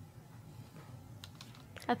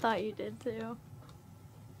 I thought you did too.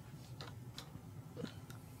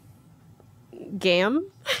 Gam.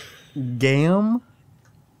 Gam.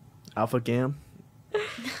 Alpha Gam.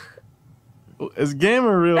 Is gam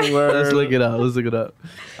a real word? Let's look it up. Let's look it up.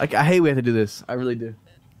 I hate we have to do this. I really do.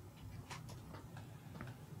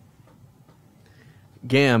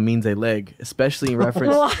 Gam means a leg, especially in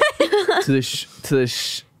reference to the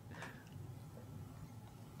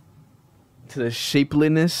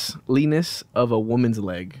shapeliness of a woman's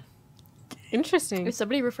leg. Interesting. If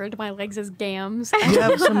somebody referred to my legs as gams, You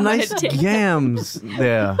have some nice I'd take- gams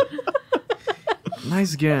there.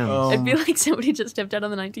 Nice gams. I'd be like somebody just stepped out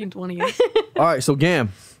of the 1920s. All right, so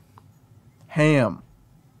gam. Ham.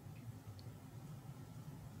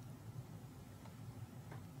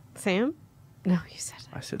 Sam? No, you said it.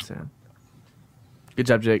 I said Sam. Good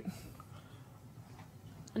job, Jake.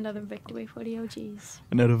 Another victory for the OGs.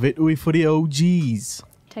 Another victory for the OGs.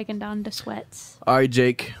 Taking down the sweats. All right,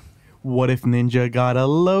 Jake. What if Ninja got a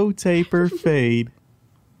low taper fade?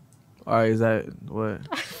 All right, is that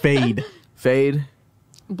what? Fade. Fade.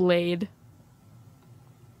 Blade.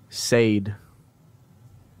 Sade.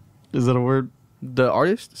 Is that a word? The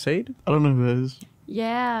artist? Sade? I don't know who that is.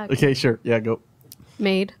 Yeah. Okay, sure. Yeah, go.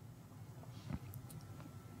 Made.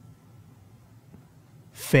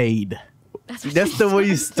 Fade. That's the one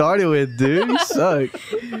you started with, dude. You suck.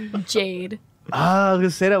 Jade. I was gonna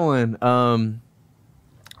say that one.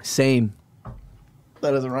 Same.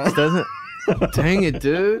 That doesn't rhyme. Doesn't. Dang it,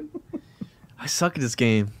 dude. I suck at this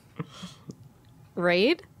game.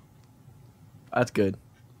 Raid. That's good.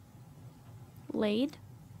 Laid.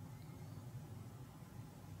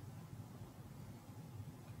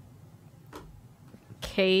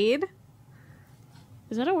 Cade.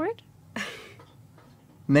 Is that a word?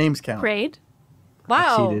 Names count. Braid.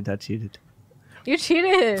 Wow. I cheated. You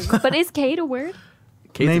cheated. But is Cade a word?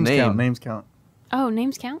 Kate's Names a name. count. Names count. Oh,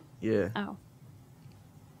 names count? Yeah. Oh.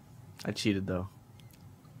 I cheated though.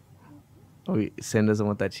 Oh, wait, Sam doesn't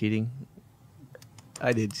want that cheating.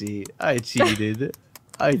 I did cheat. I cheated.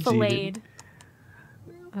 I cheated. Filleted.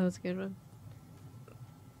 That was a good one.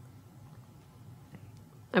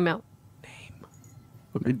 I'm out.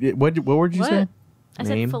 What word did you What? say? I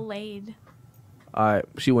Name? said filleted. All right,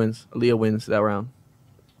 she wins. Leah wins that round.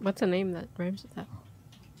 What's a name that rhymes with that?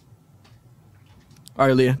 All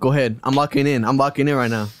right, Leah, go ahead. I'm locking in. I'm locking in right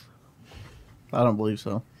now. I don't believe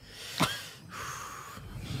so.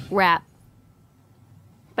 Rap.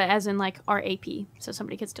 But as in like RAP. So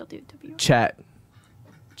somebody could still do W. Chat.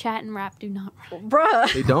 Chat and rap do not rhyme.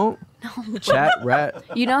 Bruh. They don't. Chat, rat.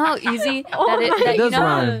 You know how easy It does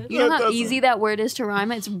rhyme. You know how easy that word is to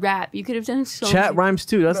rhyme? It's rap. You could have done so Chat many- rhymes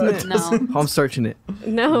too, doesn't it? No. Oh, I'm searching it.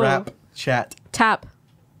 No. Rap. Chat. Tap.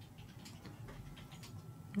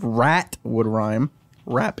 Rat would rhyme.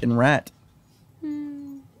 Rap and rat. A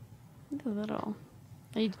little.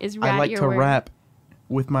 Is rat I like your to word? rap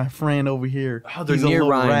with my friend over here. Oh, they're He's a near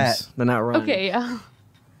little rhymes. rat. They're not rhymes. Okay, yeah.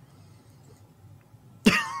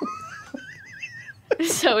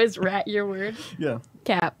 So is rat your word? Yeah.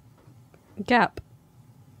 Cap. Gap.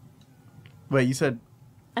 Wait, you said,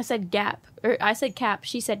 I said gap. Or I said cap.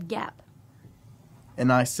 She said gap.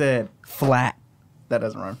 and I said flat. That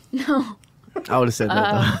doesn't rhyme. No. I would have said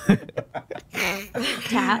that though.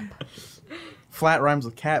 Tap. Flat rhymes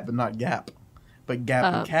with cat, but not gap. But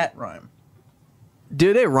gap and cat rhyme.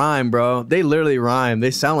 Dude, they rhyme, bro. They literally rhyme.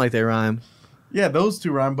 They sound like they rhyme. Yeah, those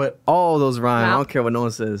two rhyme, but All those rhyme. I Wow. don't care what no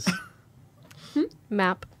one says.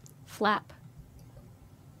 Map. Flap.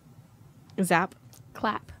 Zap.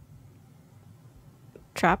 Clap.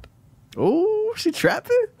 Trap. Oh, she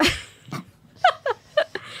trapping?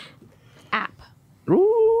 App.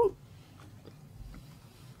 Ooh.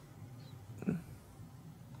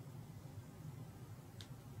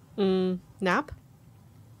 Nap.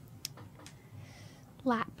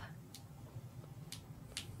 Lap.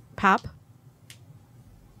 Pap.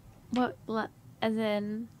 What? As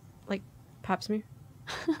in... Like pap smear.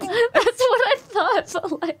 That's what I thought,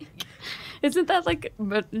 but like... Isn't that like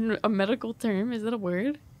a medical term? Is that a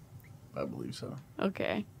word? I believe so.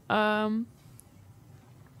 Okay.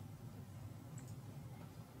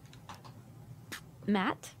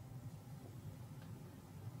 Matt?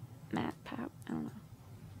 Matt, Pap, I don't know.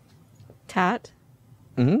 Tat.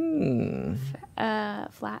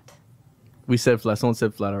 Flat. We said flat. Someone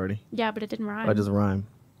said flat already. Yeah, but it didn't rhyme. That doesn't rhyme.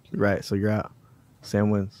 Right, so you're out. Sam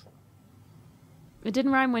wins. It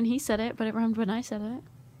didn't rhyme when he said it, but it rhymed when I said it.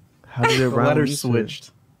 How did it The rhyme? when you letters said it?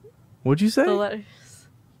 switched. What'd you say? The letters.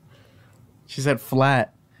 She said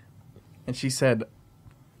flat, and she said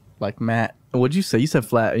like Matt. What'd you say? You said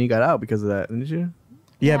flat and you got out because of that, didn't you?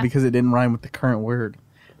 Yeah, Yeah. because it didn't rhyme with the current word.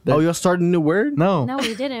 Oh, y'all started a new word? No. No,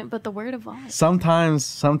 we didn't, but the word evolved.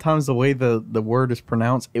 Sometimes the way the word is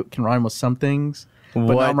pronounced, it can rhyme with some things, but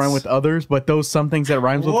What? not rhyme with others. But those some things that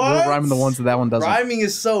rhymes with will What? rhyme with the ones that one doesn't. Rhyming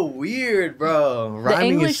is so weird, bro. The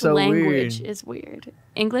Rhyming English is so language weird. is weird.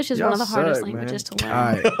 English is Y'all one of the hardest suck, languages man. to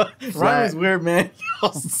learn. All right. Rhyme is weird, man.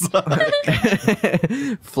 Y'all suck.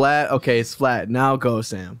 Flat. Okay, it's flat. Now go,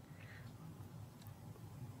 Sam.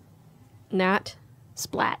 Nat.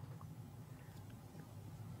 Splat.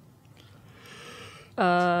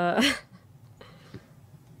 I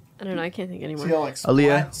don't know. I can't think anymore. See, like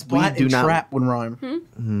Aaliyah, splat we do and not- trap would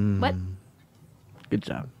rhyme. What? Good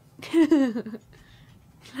job.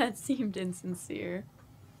 That seemed insincere.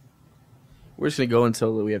 We're just gonna go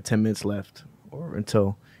until we have 10 minutes left, or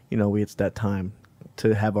until it's that time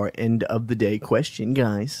to have our end of the day question,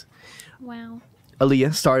 guys. Wow.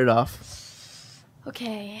 Aaliyah, start it off.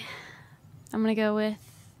 Okay. I'm going to go with...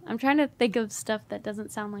 I'm trying to think of stuff that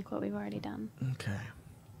doesn't sound like what we've already done. Okay.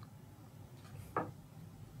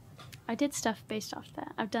 I did stuff based off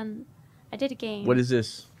that. I did a game. What is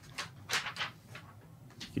this?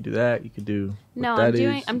 You could do that. You could do. what No, that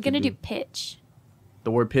is. I'm You going to could do pitch.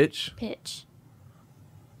 the word pitch, Pitch.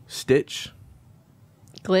 stitch,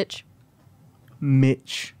 Glitch.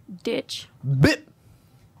 Mitch. Ditch. bip.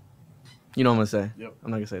 You know what I'm gonna say. Yep.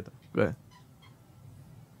 I'm not gonna say it though. Go ahead.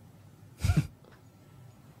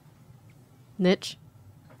 Niche.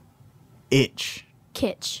 Itch.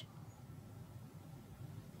 Kitch.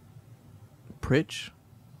 Pritch.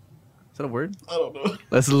 Is that a word? I don't know.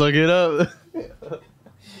 Let's look it up.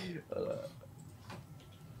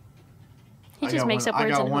 He just makes up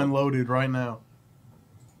words I got in one hope. loaded right now.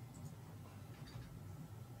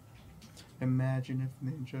 Imagine if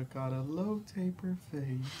Ninja got a low taper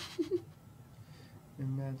face.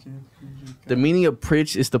 Imagine if Ninja got... The meaning of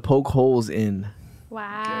pritch is to poke holes in.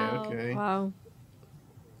 Wow. Okay. Wow.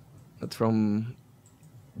 That's from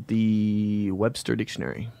the Webster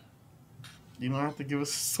Dictionary. You don't have to give us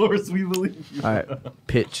a source. We believe you. All right,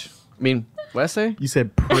 pitch. I mean, what I say? You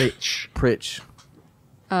said pritch. Pritch.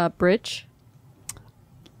 Bridge.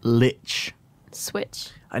 Lich. Switch.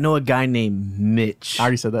 I know a guy named Mitch. I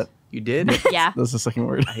already said that. You did? Yeah. That's the second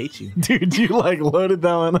word. I hate you. Dude, you loaded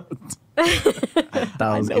that one up. That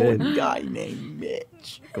was I know good. a guy named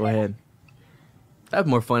Mitch. Go ahead. That'd be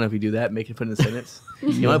more fun if we do that. Make it put in a sentence.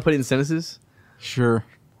 You want to put it in sentences? Sure.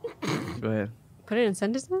 Go ahead. Put it in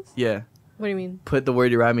sentences? Yeah. What do you mean? Put the word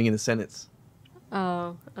you're rhyming in a sentence.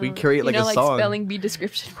 Oh. We create You like know, a like song. spelling bee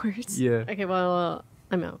description words. Yeah. Okay, well,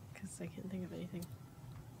 I'm out because I can't think of anything.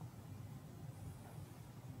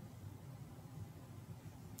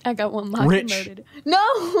 I got one locked Rich. and loaded.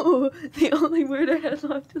 No! The only word I had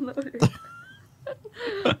locked and loaded.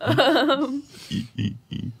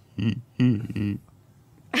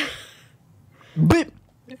 Bip.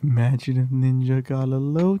 Imagine if Ninja got a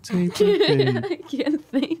low taper face. I can't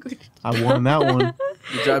think. I won that one.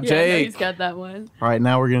 Good job, Yeah, no, Jake. he's got that one. All right,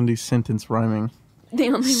 now we're going to do sentence rhyming. The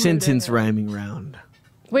only word I Sentence had. rhyming round.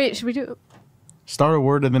 Wait, should we do? Start a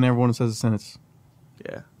word and then everyone says a sentence.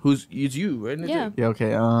 Yeah. It's you, right? Yeah. Yeah,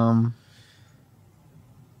 okay.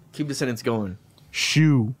 Keep the sentence going.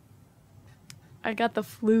 Shoe. I got the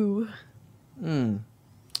flu.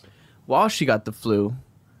 While she got the flu,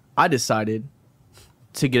 I decided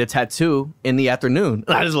to get a tattoo in the afternoon.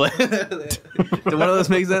 I just like. Did one of those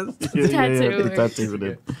make sense? Tattoo. The tattoo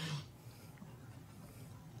did.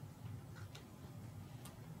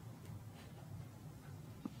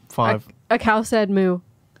 Five. A cow said moo.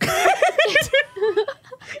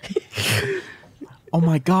 Oh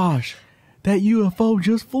my gosh, that UFO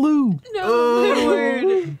just flew. No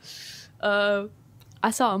word. I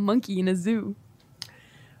saw a monkey in a zoo.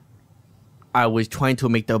 I was trying to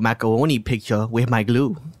make the macaroni picture with my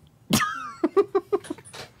glue.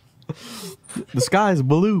 The sky is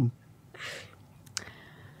blue.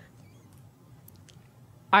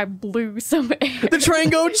 I blew some air. The train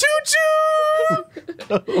go choo choo.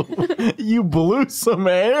 You blew some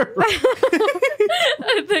air.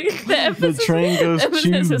 I think the emphasis, train goes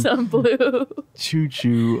emphasis choo. is on blue. Choo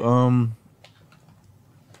choo.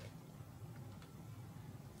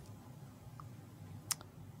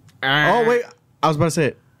 Oh wait, I was about to say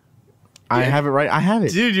it. I have it right. I have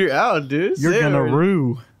it. Dude, you're out, dude. You're gonna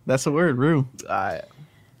rue. That's the word, rue.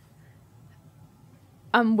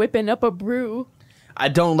 I'm whipping up a brew. I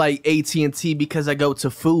don't like AT&T because I go to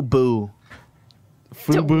Fubu.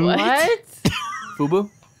 Fubu. What? Fubu?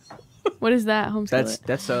 What is that? Homeschool.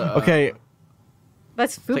 That's Okay,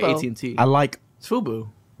 That's it's like Fubo. AT&T. I like It's Fubu.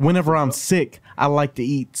 whenever I'm sick, I like to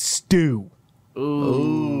eat stew.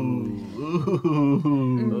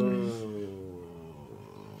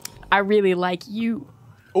 I really like you.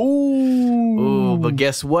 Ooh, but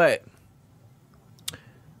guess what?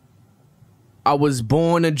 I was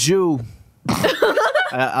born a Jew.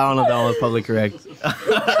 I don't know if that was publicly correct.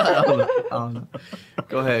 I don't know.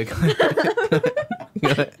 Go ahead.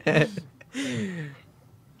 Go ahead.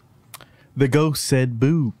 The ghost said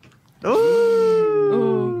boo.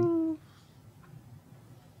 Ooh.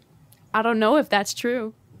 I don't know if that's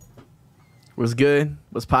true. What's good?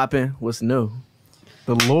 What's popping? What's new?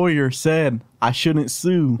 The lawyer said I shouldn't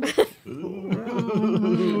sue.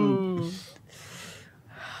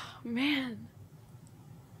 Man.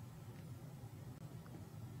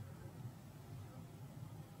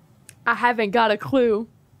 I haven't got a clue.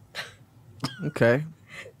 Okay.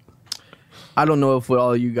 I don't know if what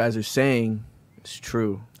all you guys are saying is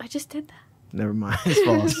true. I just did that. Never mind. It's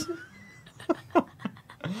false.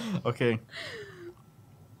 Okay.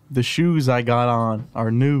 The shoes I got on are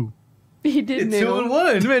new. You did new.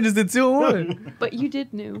 1. Man, just did 2-1. But you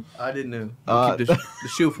did new. I didn't know. The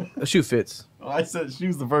shoe fits. Oh, I said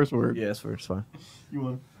shoes the first word. Yeah, it's fine. You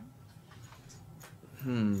want?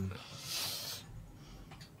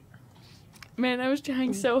 Man, I was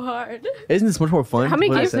trying so hard. Isn't this much more fun? How many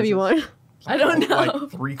to put games have you sentences? won? I don't know. Like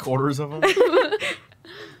 3/4 of them.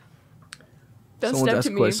 Don't Someone step asked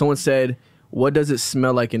to a me. question. Someone said, "What does it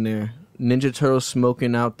smell like in there?" Ninja Turtle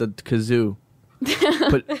smoking out the kazoo.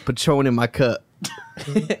 Patron in my cup.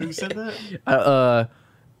 Who said that?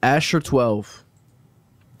 Asher 12.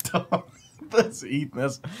 That's Ethan.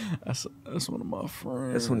 That's one of my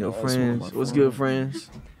friends. That's one of your That's one of friends. my What's good, friends?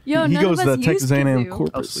 Yo, He none goes of to us Texas used A&M kazoo.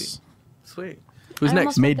 Corpus. Sweet. Who's I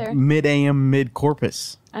next? almost went there. Mid AM mid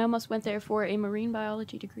Corpus. I almost went there for a marine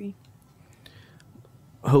biology degree.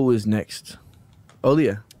 Who is next?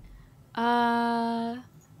 Olia. All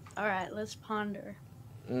right, let's ponder.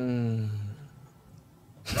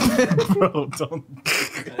 Bro, don't.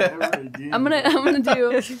 I'm gonna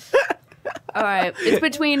do. All right, it's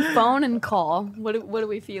between phone and call. What are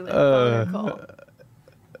we feeling? Phone or call?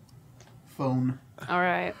 Phone. All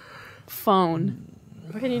right, phone.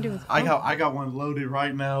 What can you do with I got one loaded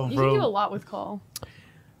right now, You bro. can do a lot with call.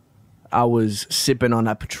 I was sipping on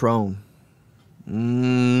that Patron.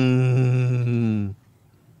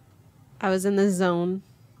 I was in the zone.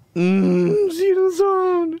 See the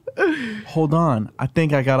zone. Hold on. I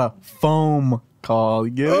think I got a foam call.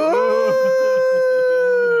 Get it?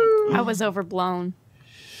 I was overblown.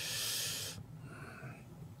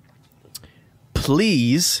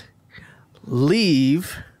 Please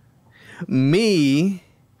leave me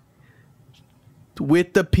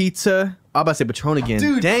with the pizza. I'm about to say Patron again.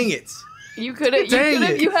 Dude. Dang it. You could have. Dang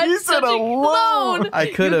it. You had You such said a alone. clone. I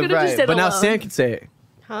could have, could've just right. said But now alone. Sam can say it.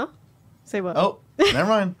 Huh? Say what? Oh, never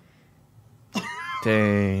mind.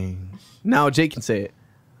 Dang. Now Jake can say it.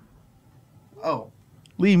 Oh,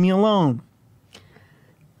 leave me alone.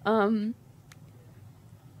 I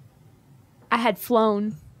had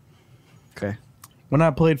flown. Okay. When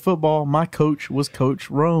I played football, my coach was Coach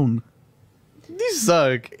Roan. You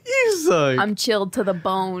suck. You suck. I'm chilled to the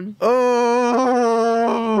bone.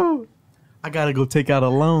 Oh. I gotta go take out a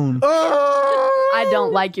loan. Oh. I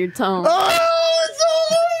don't like your tone. Oh,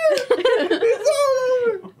 it's over.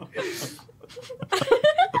 It's over.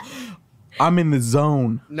 I'm in the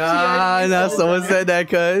zone. Nah, someone said that,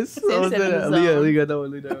 cuz. Someone said said in that. the Leah, zone. Leah got that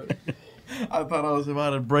one. Leah got that one. I thought I was about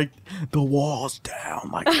to break the walls down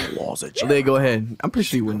like the walls of Leah, go ahead. I'm pretty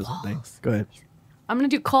sure you win this whole thing. Go ahead. I'm gonna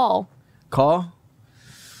do call. Call.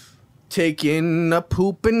 Taking a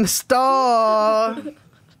poop in the star.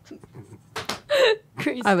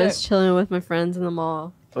 Great I was start. chilling with my friends in the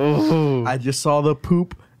mall. Oh. I just saw the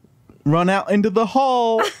poop run out into the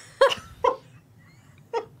hall.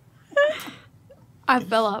 I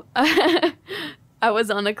fell up. I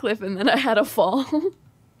was on a cliff and then I had a fall.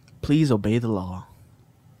 Please obey the law.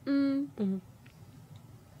 Mm,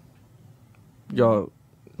 Y'all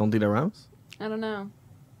don't think that rhymes? I don't know.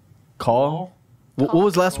 Call? What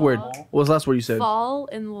was the last word? Call. What was the last word you said? Fall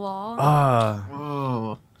in law. Ah.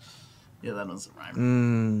 Oh. Yeah, that doesn't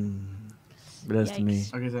rhyme. It does to me.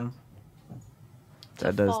 Yikes. Okay, Sam.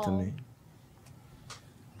 That does to fall. me.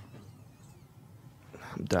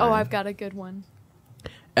 I'm dying. Oh, I've got a good one.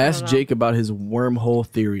 Ask know. Jake about his wormhole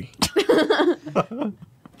theory. Can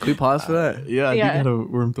we pause for that? Yeah, I Yeah. did have a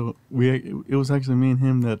wormhole. It was actually me and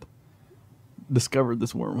him that discovered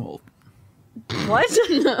this wormhole. What?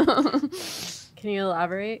 Can you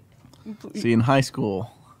elaborate? See, in high school,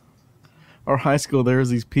 there was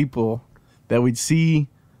these people that we'd see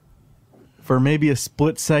for maybe a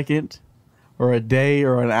split second or a day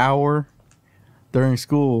or an hour during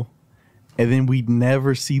school, and then we'd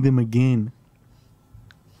never see them again.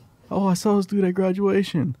 Oh, I saw this dude at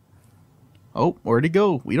graduation. Oh, where'd he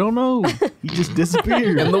go? We don't know. He just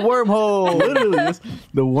disappeared. In the wormhole. Literally, that's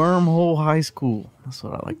the wormhole high school. That's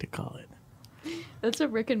what I like to call it. That's a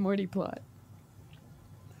Rick and Morty plot.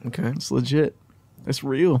 Okay. It's legit. It's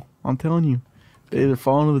real. I'm telling you. They either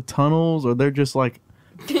fall into the tunnels or they're just like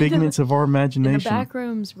figments of our In the imagination. back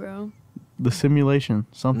rooms, bro. The simulation.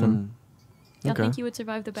 Something. Y'all Okay. think you would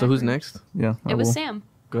survive the back So who's rooms? next? Yeah. I It was will. Sam.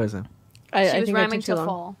 Go ahead, Sam. I She was think I rhyming took too to long.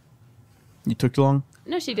 fall. You took too long?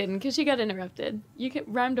 No, she didn't, because she got interrupted. You can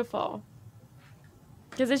rhyme to fall.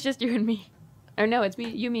 Because it's just you and me. Or no, it's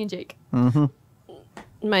me and Jake. Mm-hmm.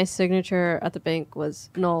 My signature at the bank was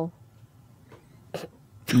null.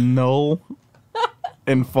 Null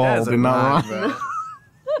and fall did not rhyme.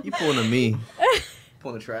 You pulling a me.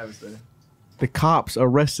 Pulling a Travis there. The cops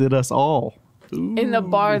arrested us all. Ooh. In the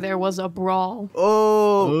bar, there was a brawl.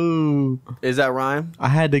 Oh. Ooh. Is that rhyme? I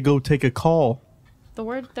had to go take a call. The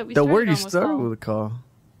word that we The started word you on was started fall. with a call.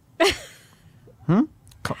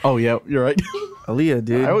 Oh, yeah, you're right. Aaliyah,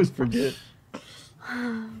 dude. I always forget.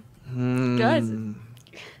 Guys.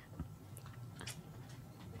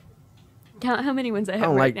 Count how many wins I I have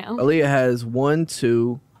don't right like. now. Aaliyah has 1,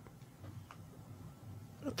 2,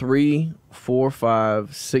 3, 4,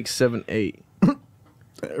 5, 6, 7, 8.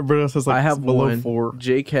 Everybody else has like I have below 1. 4.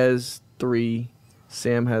 Jake has 3.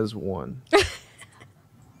 Sam has 1.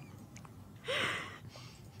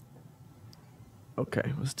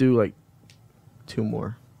 Okay, let's do like 2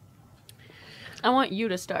 more. I want you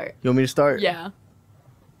to start. You want me to start? Yeah.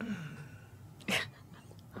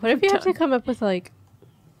 What if you have to Done. come up with like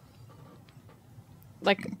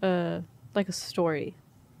a story?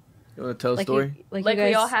 You want to tell a Like story? You, like Like you guys,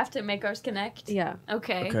 we all have to make ours connect? Yeah.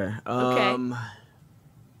 Okay. Okay.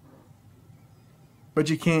 But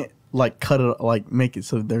you can't like cut it, like make it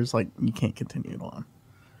so there's like, you can't continue it on.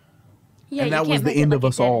 Yeah, And you that was can't the make it end like of a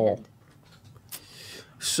us dead all. end.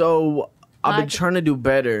 So I've been Like- trying to do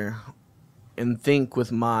better and think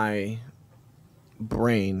with my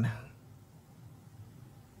brain.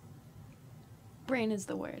 Brain is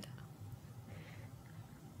the word.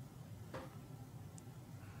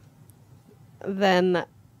 Then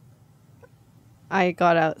I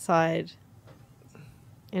got outside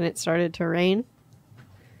and it started to rain.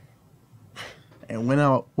 And when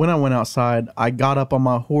I went outside, I got up on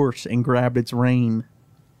my horse and grabbed its rein.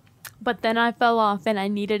 But then I fell off and I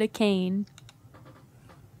needed a cane.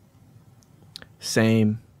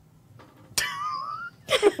 Same.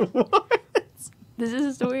 This is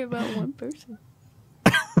a story about one person.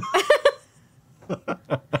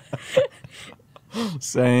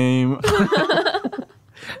 Same.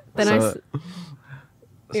 Then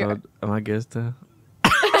So am I good still?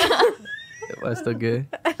 Am I still good?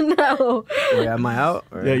 no. Wait, am I out?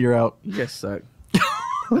 Or? Yeah, you're out. You guys suck.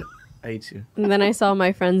 I hate you. And then I saw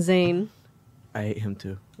my friend Zane. I hate him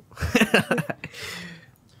too.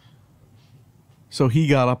 So he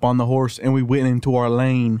got up on the horse and we went into our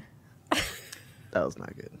lane. That was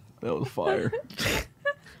not good. That was fire.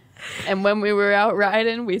 And when we were out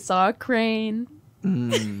riding, we saw a crane.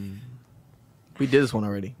 We did this one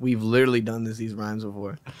already. We've literally done these rhymes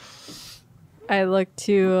before. I looked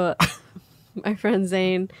to my friend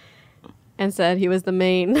Zane and said he was the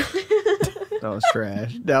main. That was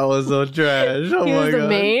trash. That was so trash. Oh He my was the god.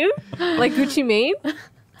 main? Like Gucci Mane?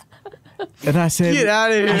 And I said, Get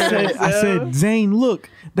out of here. I said, Zane, look,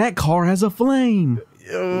 that car has a flame.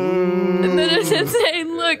 And then I said,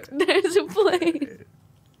 saying, look, there's a plane.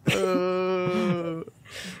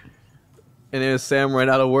 And then Sam ran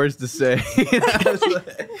out of words to say. I was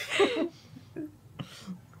like,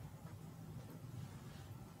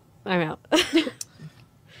 I'm out.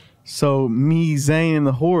 So me, Zane, and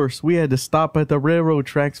the horse, we had to stop at the railroad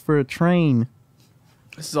tracks for a train.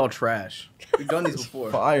 this is all trash. We've done these before.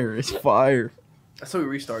 Fire, it's fire. So we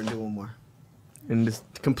restart and do one more. And this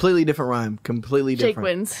completely different rhyme. Completely different. Jake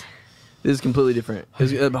wins. This is completely different.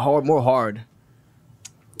 It's hard, more hard.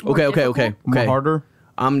 More Okay. difficult? Harder.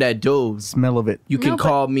 I'm that dude. Smell of it. You can No, but-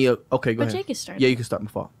 call me a. Okay, go But ahead. Jake is starting. Yeah, you can start. My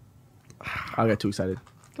fault. I got too excited.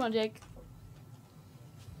 Come on, Jake.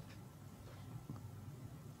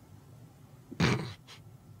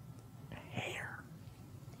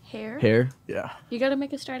 Hair. Hair. Yeah. You gotta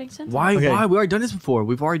make a starting sentence. Why? Okay. Why? We already done this before.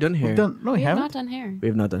 We've already done hair. No, we We have haven't. not done hair. We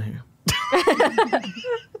have not done hair.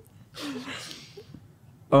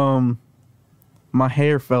 My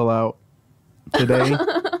hair fell out today.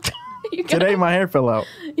 You gotta, Today, my hair fell out.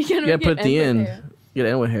 you gotta, You gotta make put it at the with end. hair. You gotta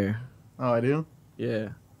end with hair. Oh, I do? Yeah.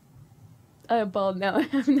 I am bald now. I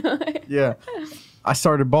have no hair. Yeah. I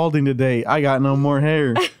started balding today. I got no more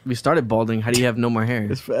hair. We started balding. How do you have no more hair?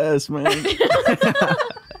 It's fast, man.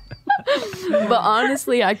 But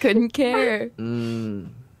honestly, I couldn't care.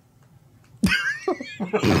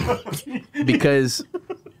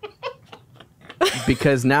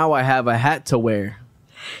 Because now I have a hat to wear.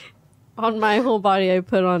 On my whole body, I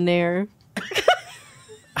put on Nair.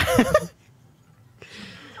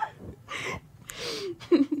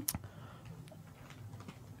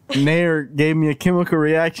 Nair gave me a chemical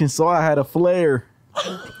reaction, so I had a flare.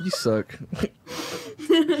 You suck.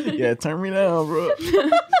 Yeah, turn me down, bro.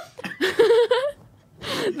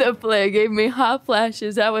 The flare gave me hot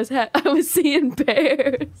flashes. I was seeing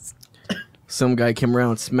bears. Some guy came around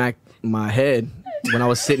and smacked my head when I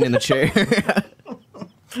was sitting in the chair.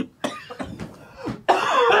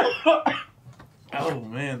 Oh,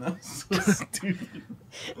 man, that was so stupid.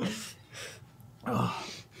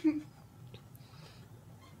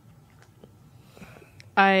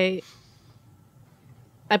 I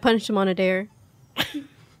punched him on a dare.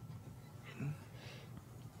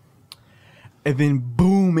 And then,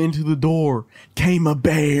 boom, into the door came a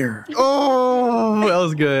bear. Oh, that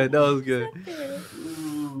was good. That was good.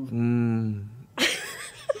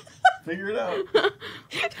 Figure it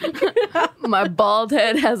out. My bald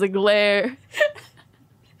head has a glare.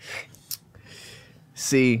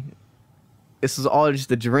 See, this was all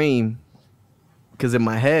just a dream. Because in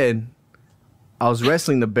my head, I was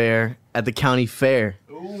wrestling the bear at the county fair.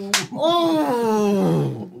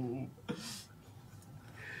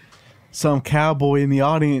 Some cowboy in the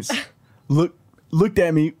audience looked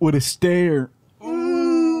at me with a stare.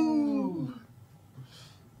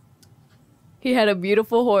 He had a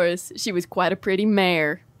beautiful horse. She was quite a pretty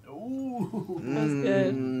mare. That was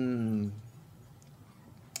good.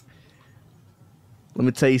 Let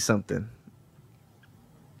me tell you something.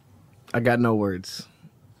 I got no words.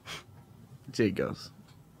 Jake goes.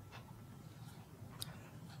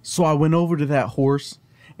 So I went over to that horse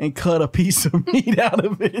and cut a piece of meat out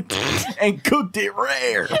of it and cooked it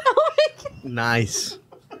rare. Nice.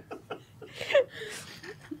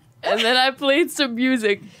 And then I played some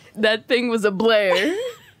music. That thing was a blare.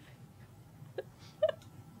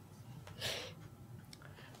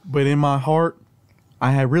 But in my heart,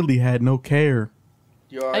 I had really had no care.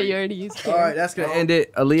 You I already used to. All right, that's gonna end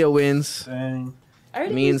it. Aaliyah wins. Dang.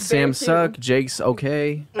 Me and Sam suck. Jake's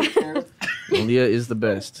okay. Aaliyah is the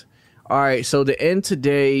best. All right, so to end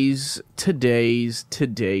today's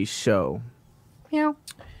show. Yeah.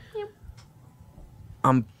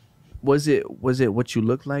 Was it what you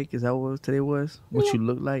look like? Is that what today was? What you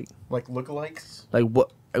look like? Like lookalikes? Like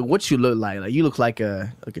what you look like? Like you look like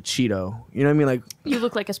a Cheeto. You know what I mean? Like You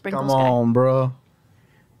look like a sprinkles Come guy. on, bro.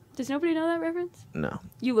 Does nobody know that reference? no.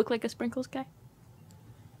 You look like a sprinkles guy.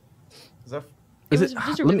 Is that It was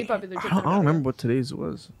just a let really popular I joke don't, on I don't remember what today's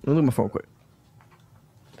was. Let me look at my phone quick.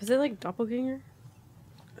 Was it like doppelganger?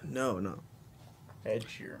 No. Ed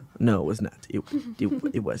Sheeran? No, it was not. It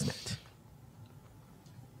was not.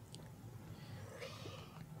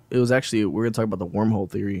 It was actually, we're going to talk about the wormhole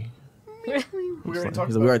theory. We already talked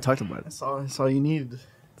We about already it. talked about it. That's all you needed.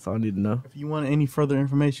 That's all I need to know. If you want any further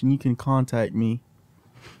information, you can contact me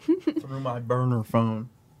through my burner phone.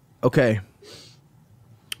 Okay.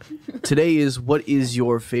 Today is, what is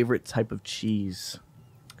your favorite type of cheese?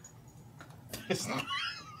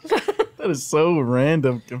 That is so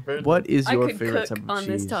random compared What is I your could favorite cook type of on cheese?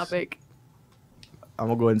 this topic. I'm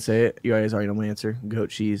going to go ahead and say it. You guys already know my answer. Goat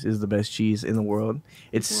cheese is the best cheese in the world.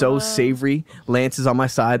 It's so Wow. savory. Lance is on my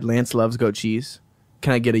side. Lance loves goat cheese.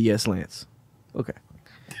 Can I get a yes, Lance? Okay.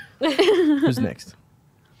 Who's next?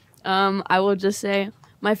 I will just say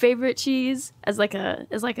My favorite cheese as like a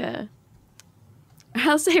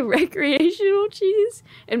I'll say recreational cheese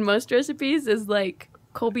in most recipes is like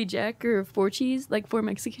Colby Jack or 4 cheese, like 4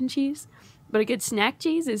 Mexican cheese. But a good snack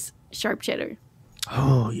cheese is sharp cheddar.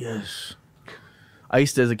 Oh yes. I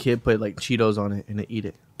used to, as a kid, put like Cheetos on it and then eat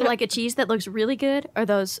it. But like a cheese that looks really good are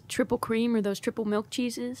those triple cream or those triple milk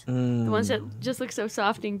cheeses. The ones that just look so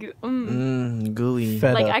soft and Gooey.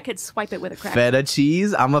 Feta. like I could swipe it with a cracker. Feta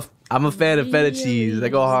cheese. I'm a fan of feta cheese. They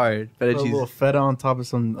go hard. Feta Put a cheese. little feta on top of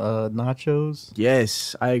some nachos.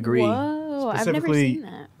 Yes, I agree. Whoa, I've never Specifically- seen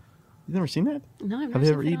that. You never seen that? No, I've never Have you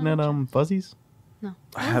seen ever feta eaten on at nachos. Fuzzies? No.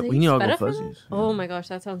 We need to go Feta for Fuzzies. Oh my gosh,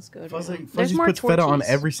 that sounds good. Fuzzies more puts feta on torchies.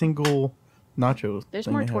 every single nacho. There's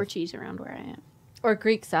thing more they have. torchies around where I am. Or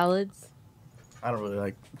Greek salads. I don't really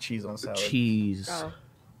like cheese on salad. Cheese. Oh.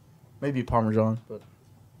 Maybe Parmesan, but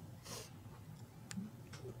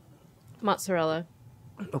Mozzarella.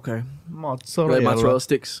 Okay. mozzarella. Like mozzarella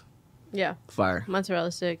sticks. Yeah, Fire.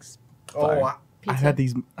 mozzarella sticks. Oh, I Pizza.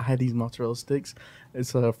 had these mozzarella sticks.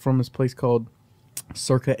 It's from this place called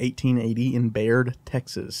Circa 1880 in Bayard,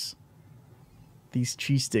 Texas. These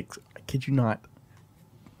cheese sticks, I kid you not,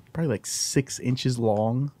 probably like 6 inches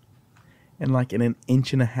long and like an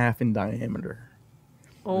inch and a half in diameter.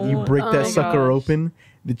 Oh, You break that my sucker gosh. open,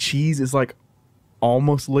 the cheese is like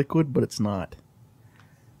almost liquid, but it's not.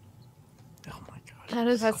 Oh my god! That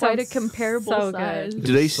is That quite a sounds comparable so size. good.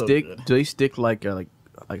 Do they so stick? good. Do they stick like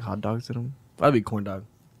hot dogs in them? That'd be corn dog.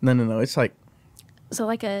 No. It's like So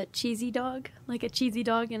like a cheesy dog? Like a cheesy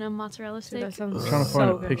dog in a mozzarella stick? That sounds I'm trying to find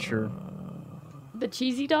so a good. picture. The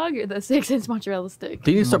cheesy dog or the 6-inch mozzarella stick?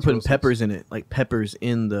 They need to start putting Mozzarella peppers in it, like peppers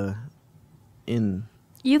in the.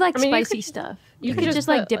 You like I mean, you spicy could- stuff. you You could could just just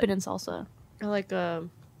like put, dip like- it in salsa. Or like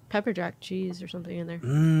pepper jack cheese or something in there.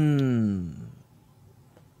 I'm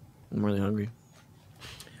really hungry.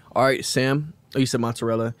 All right, Sam. Oh, you said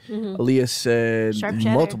mozzarella. Aaliyah said Sharp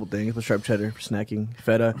cheddar. multiple things, but sharp cheddar for snacking,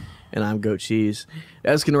 feta, and I'm goat cheese.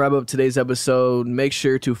 That's going to wrap up today's episode. Make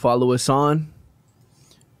sure to follow us on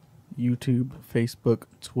YouTube, Facebook,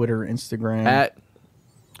 Twitter, Instagram. at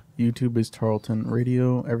YouTube is Tarleton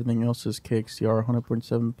Radio. Everything else is KXTR 100.7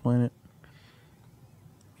 The Planet.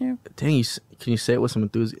 dang. Can you say it with some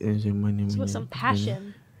enthusiasm? With some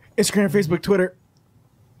passion. Instagram, Facebook, Twitter.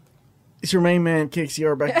 It's your main man,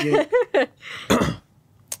 KXTR, back again.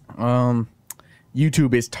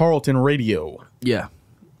 YouTube is Tarleton Radio. Yeah,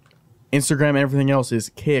 Instagram and everything else is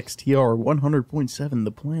KXTR 100.7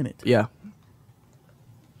 The Planet. yeah.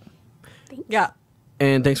 Yeah.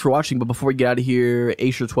 And thanks for watching. But before we get out of here,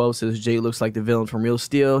 Asher12 says Jay looks like the villain from Real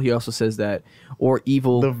Steel. He also says that, or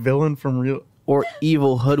evil, The villain from Real. or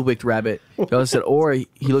evil hoodwinked rabbit. He also said, or he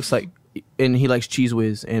looks like, and he likes Cheese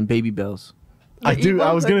Whiz and Baby Bells. I do.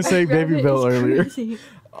 I was gonna say Baby Bell earlier.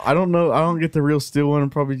 I don't know. I don't get the Real Steel one,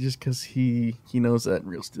 probably just because he knows that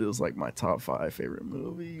Real Steel is like my top 5 favorite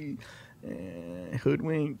movie.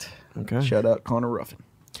 Hoodwinked. Okay. Shout out Connor Ruffin.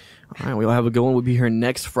 All right, we'll have a good one. We'll be here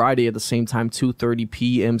next Friday at the same time, 2:30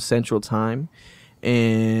 p.m. Central Time.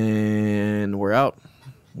 And we're out.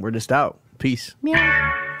 We're just out. Peace. Meow.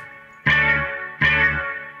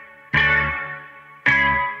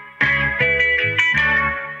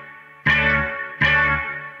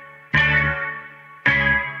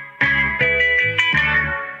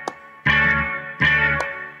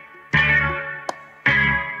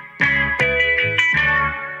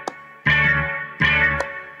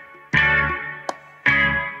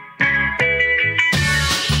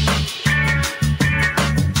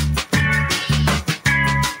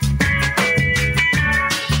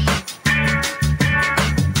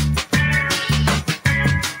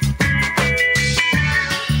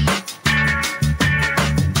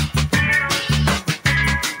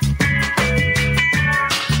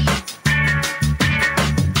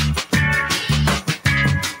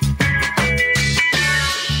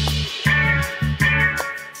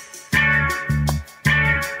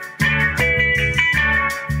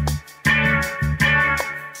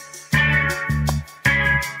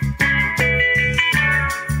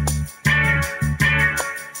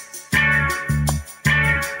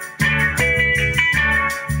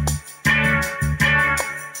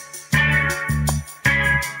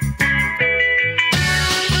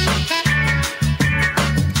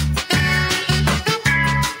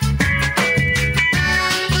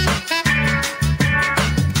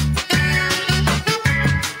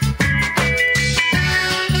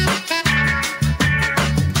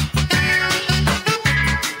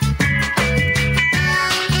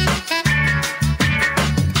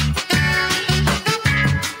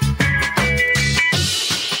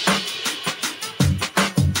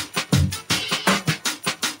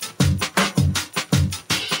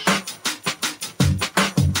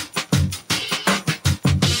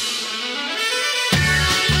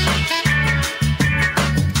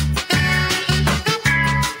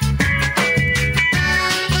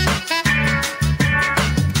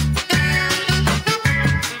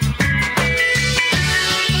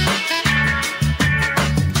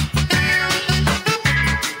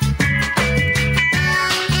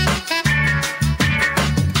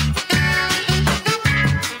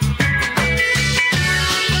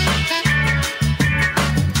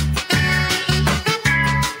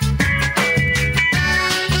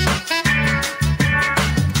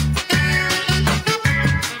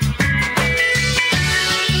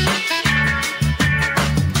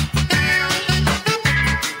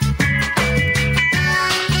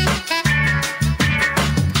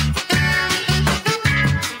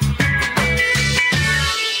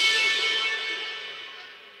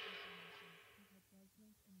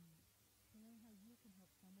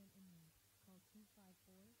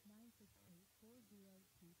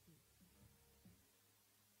 954-968-4022.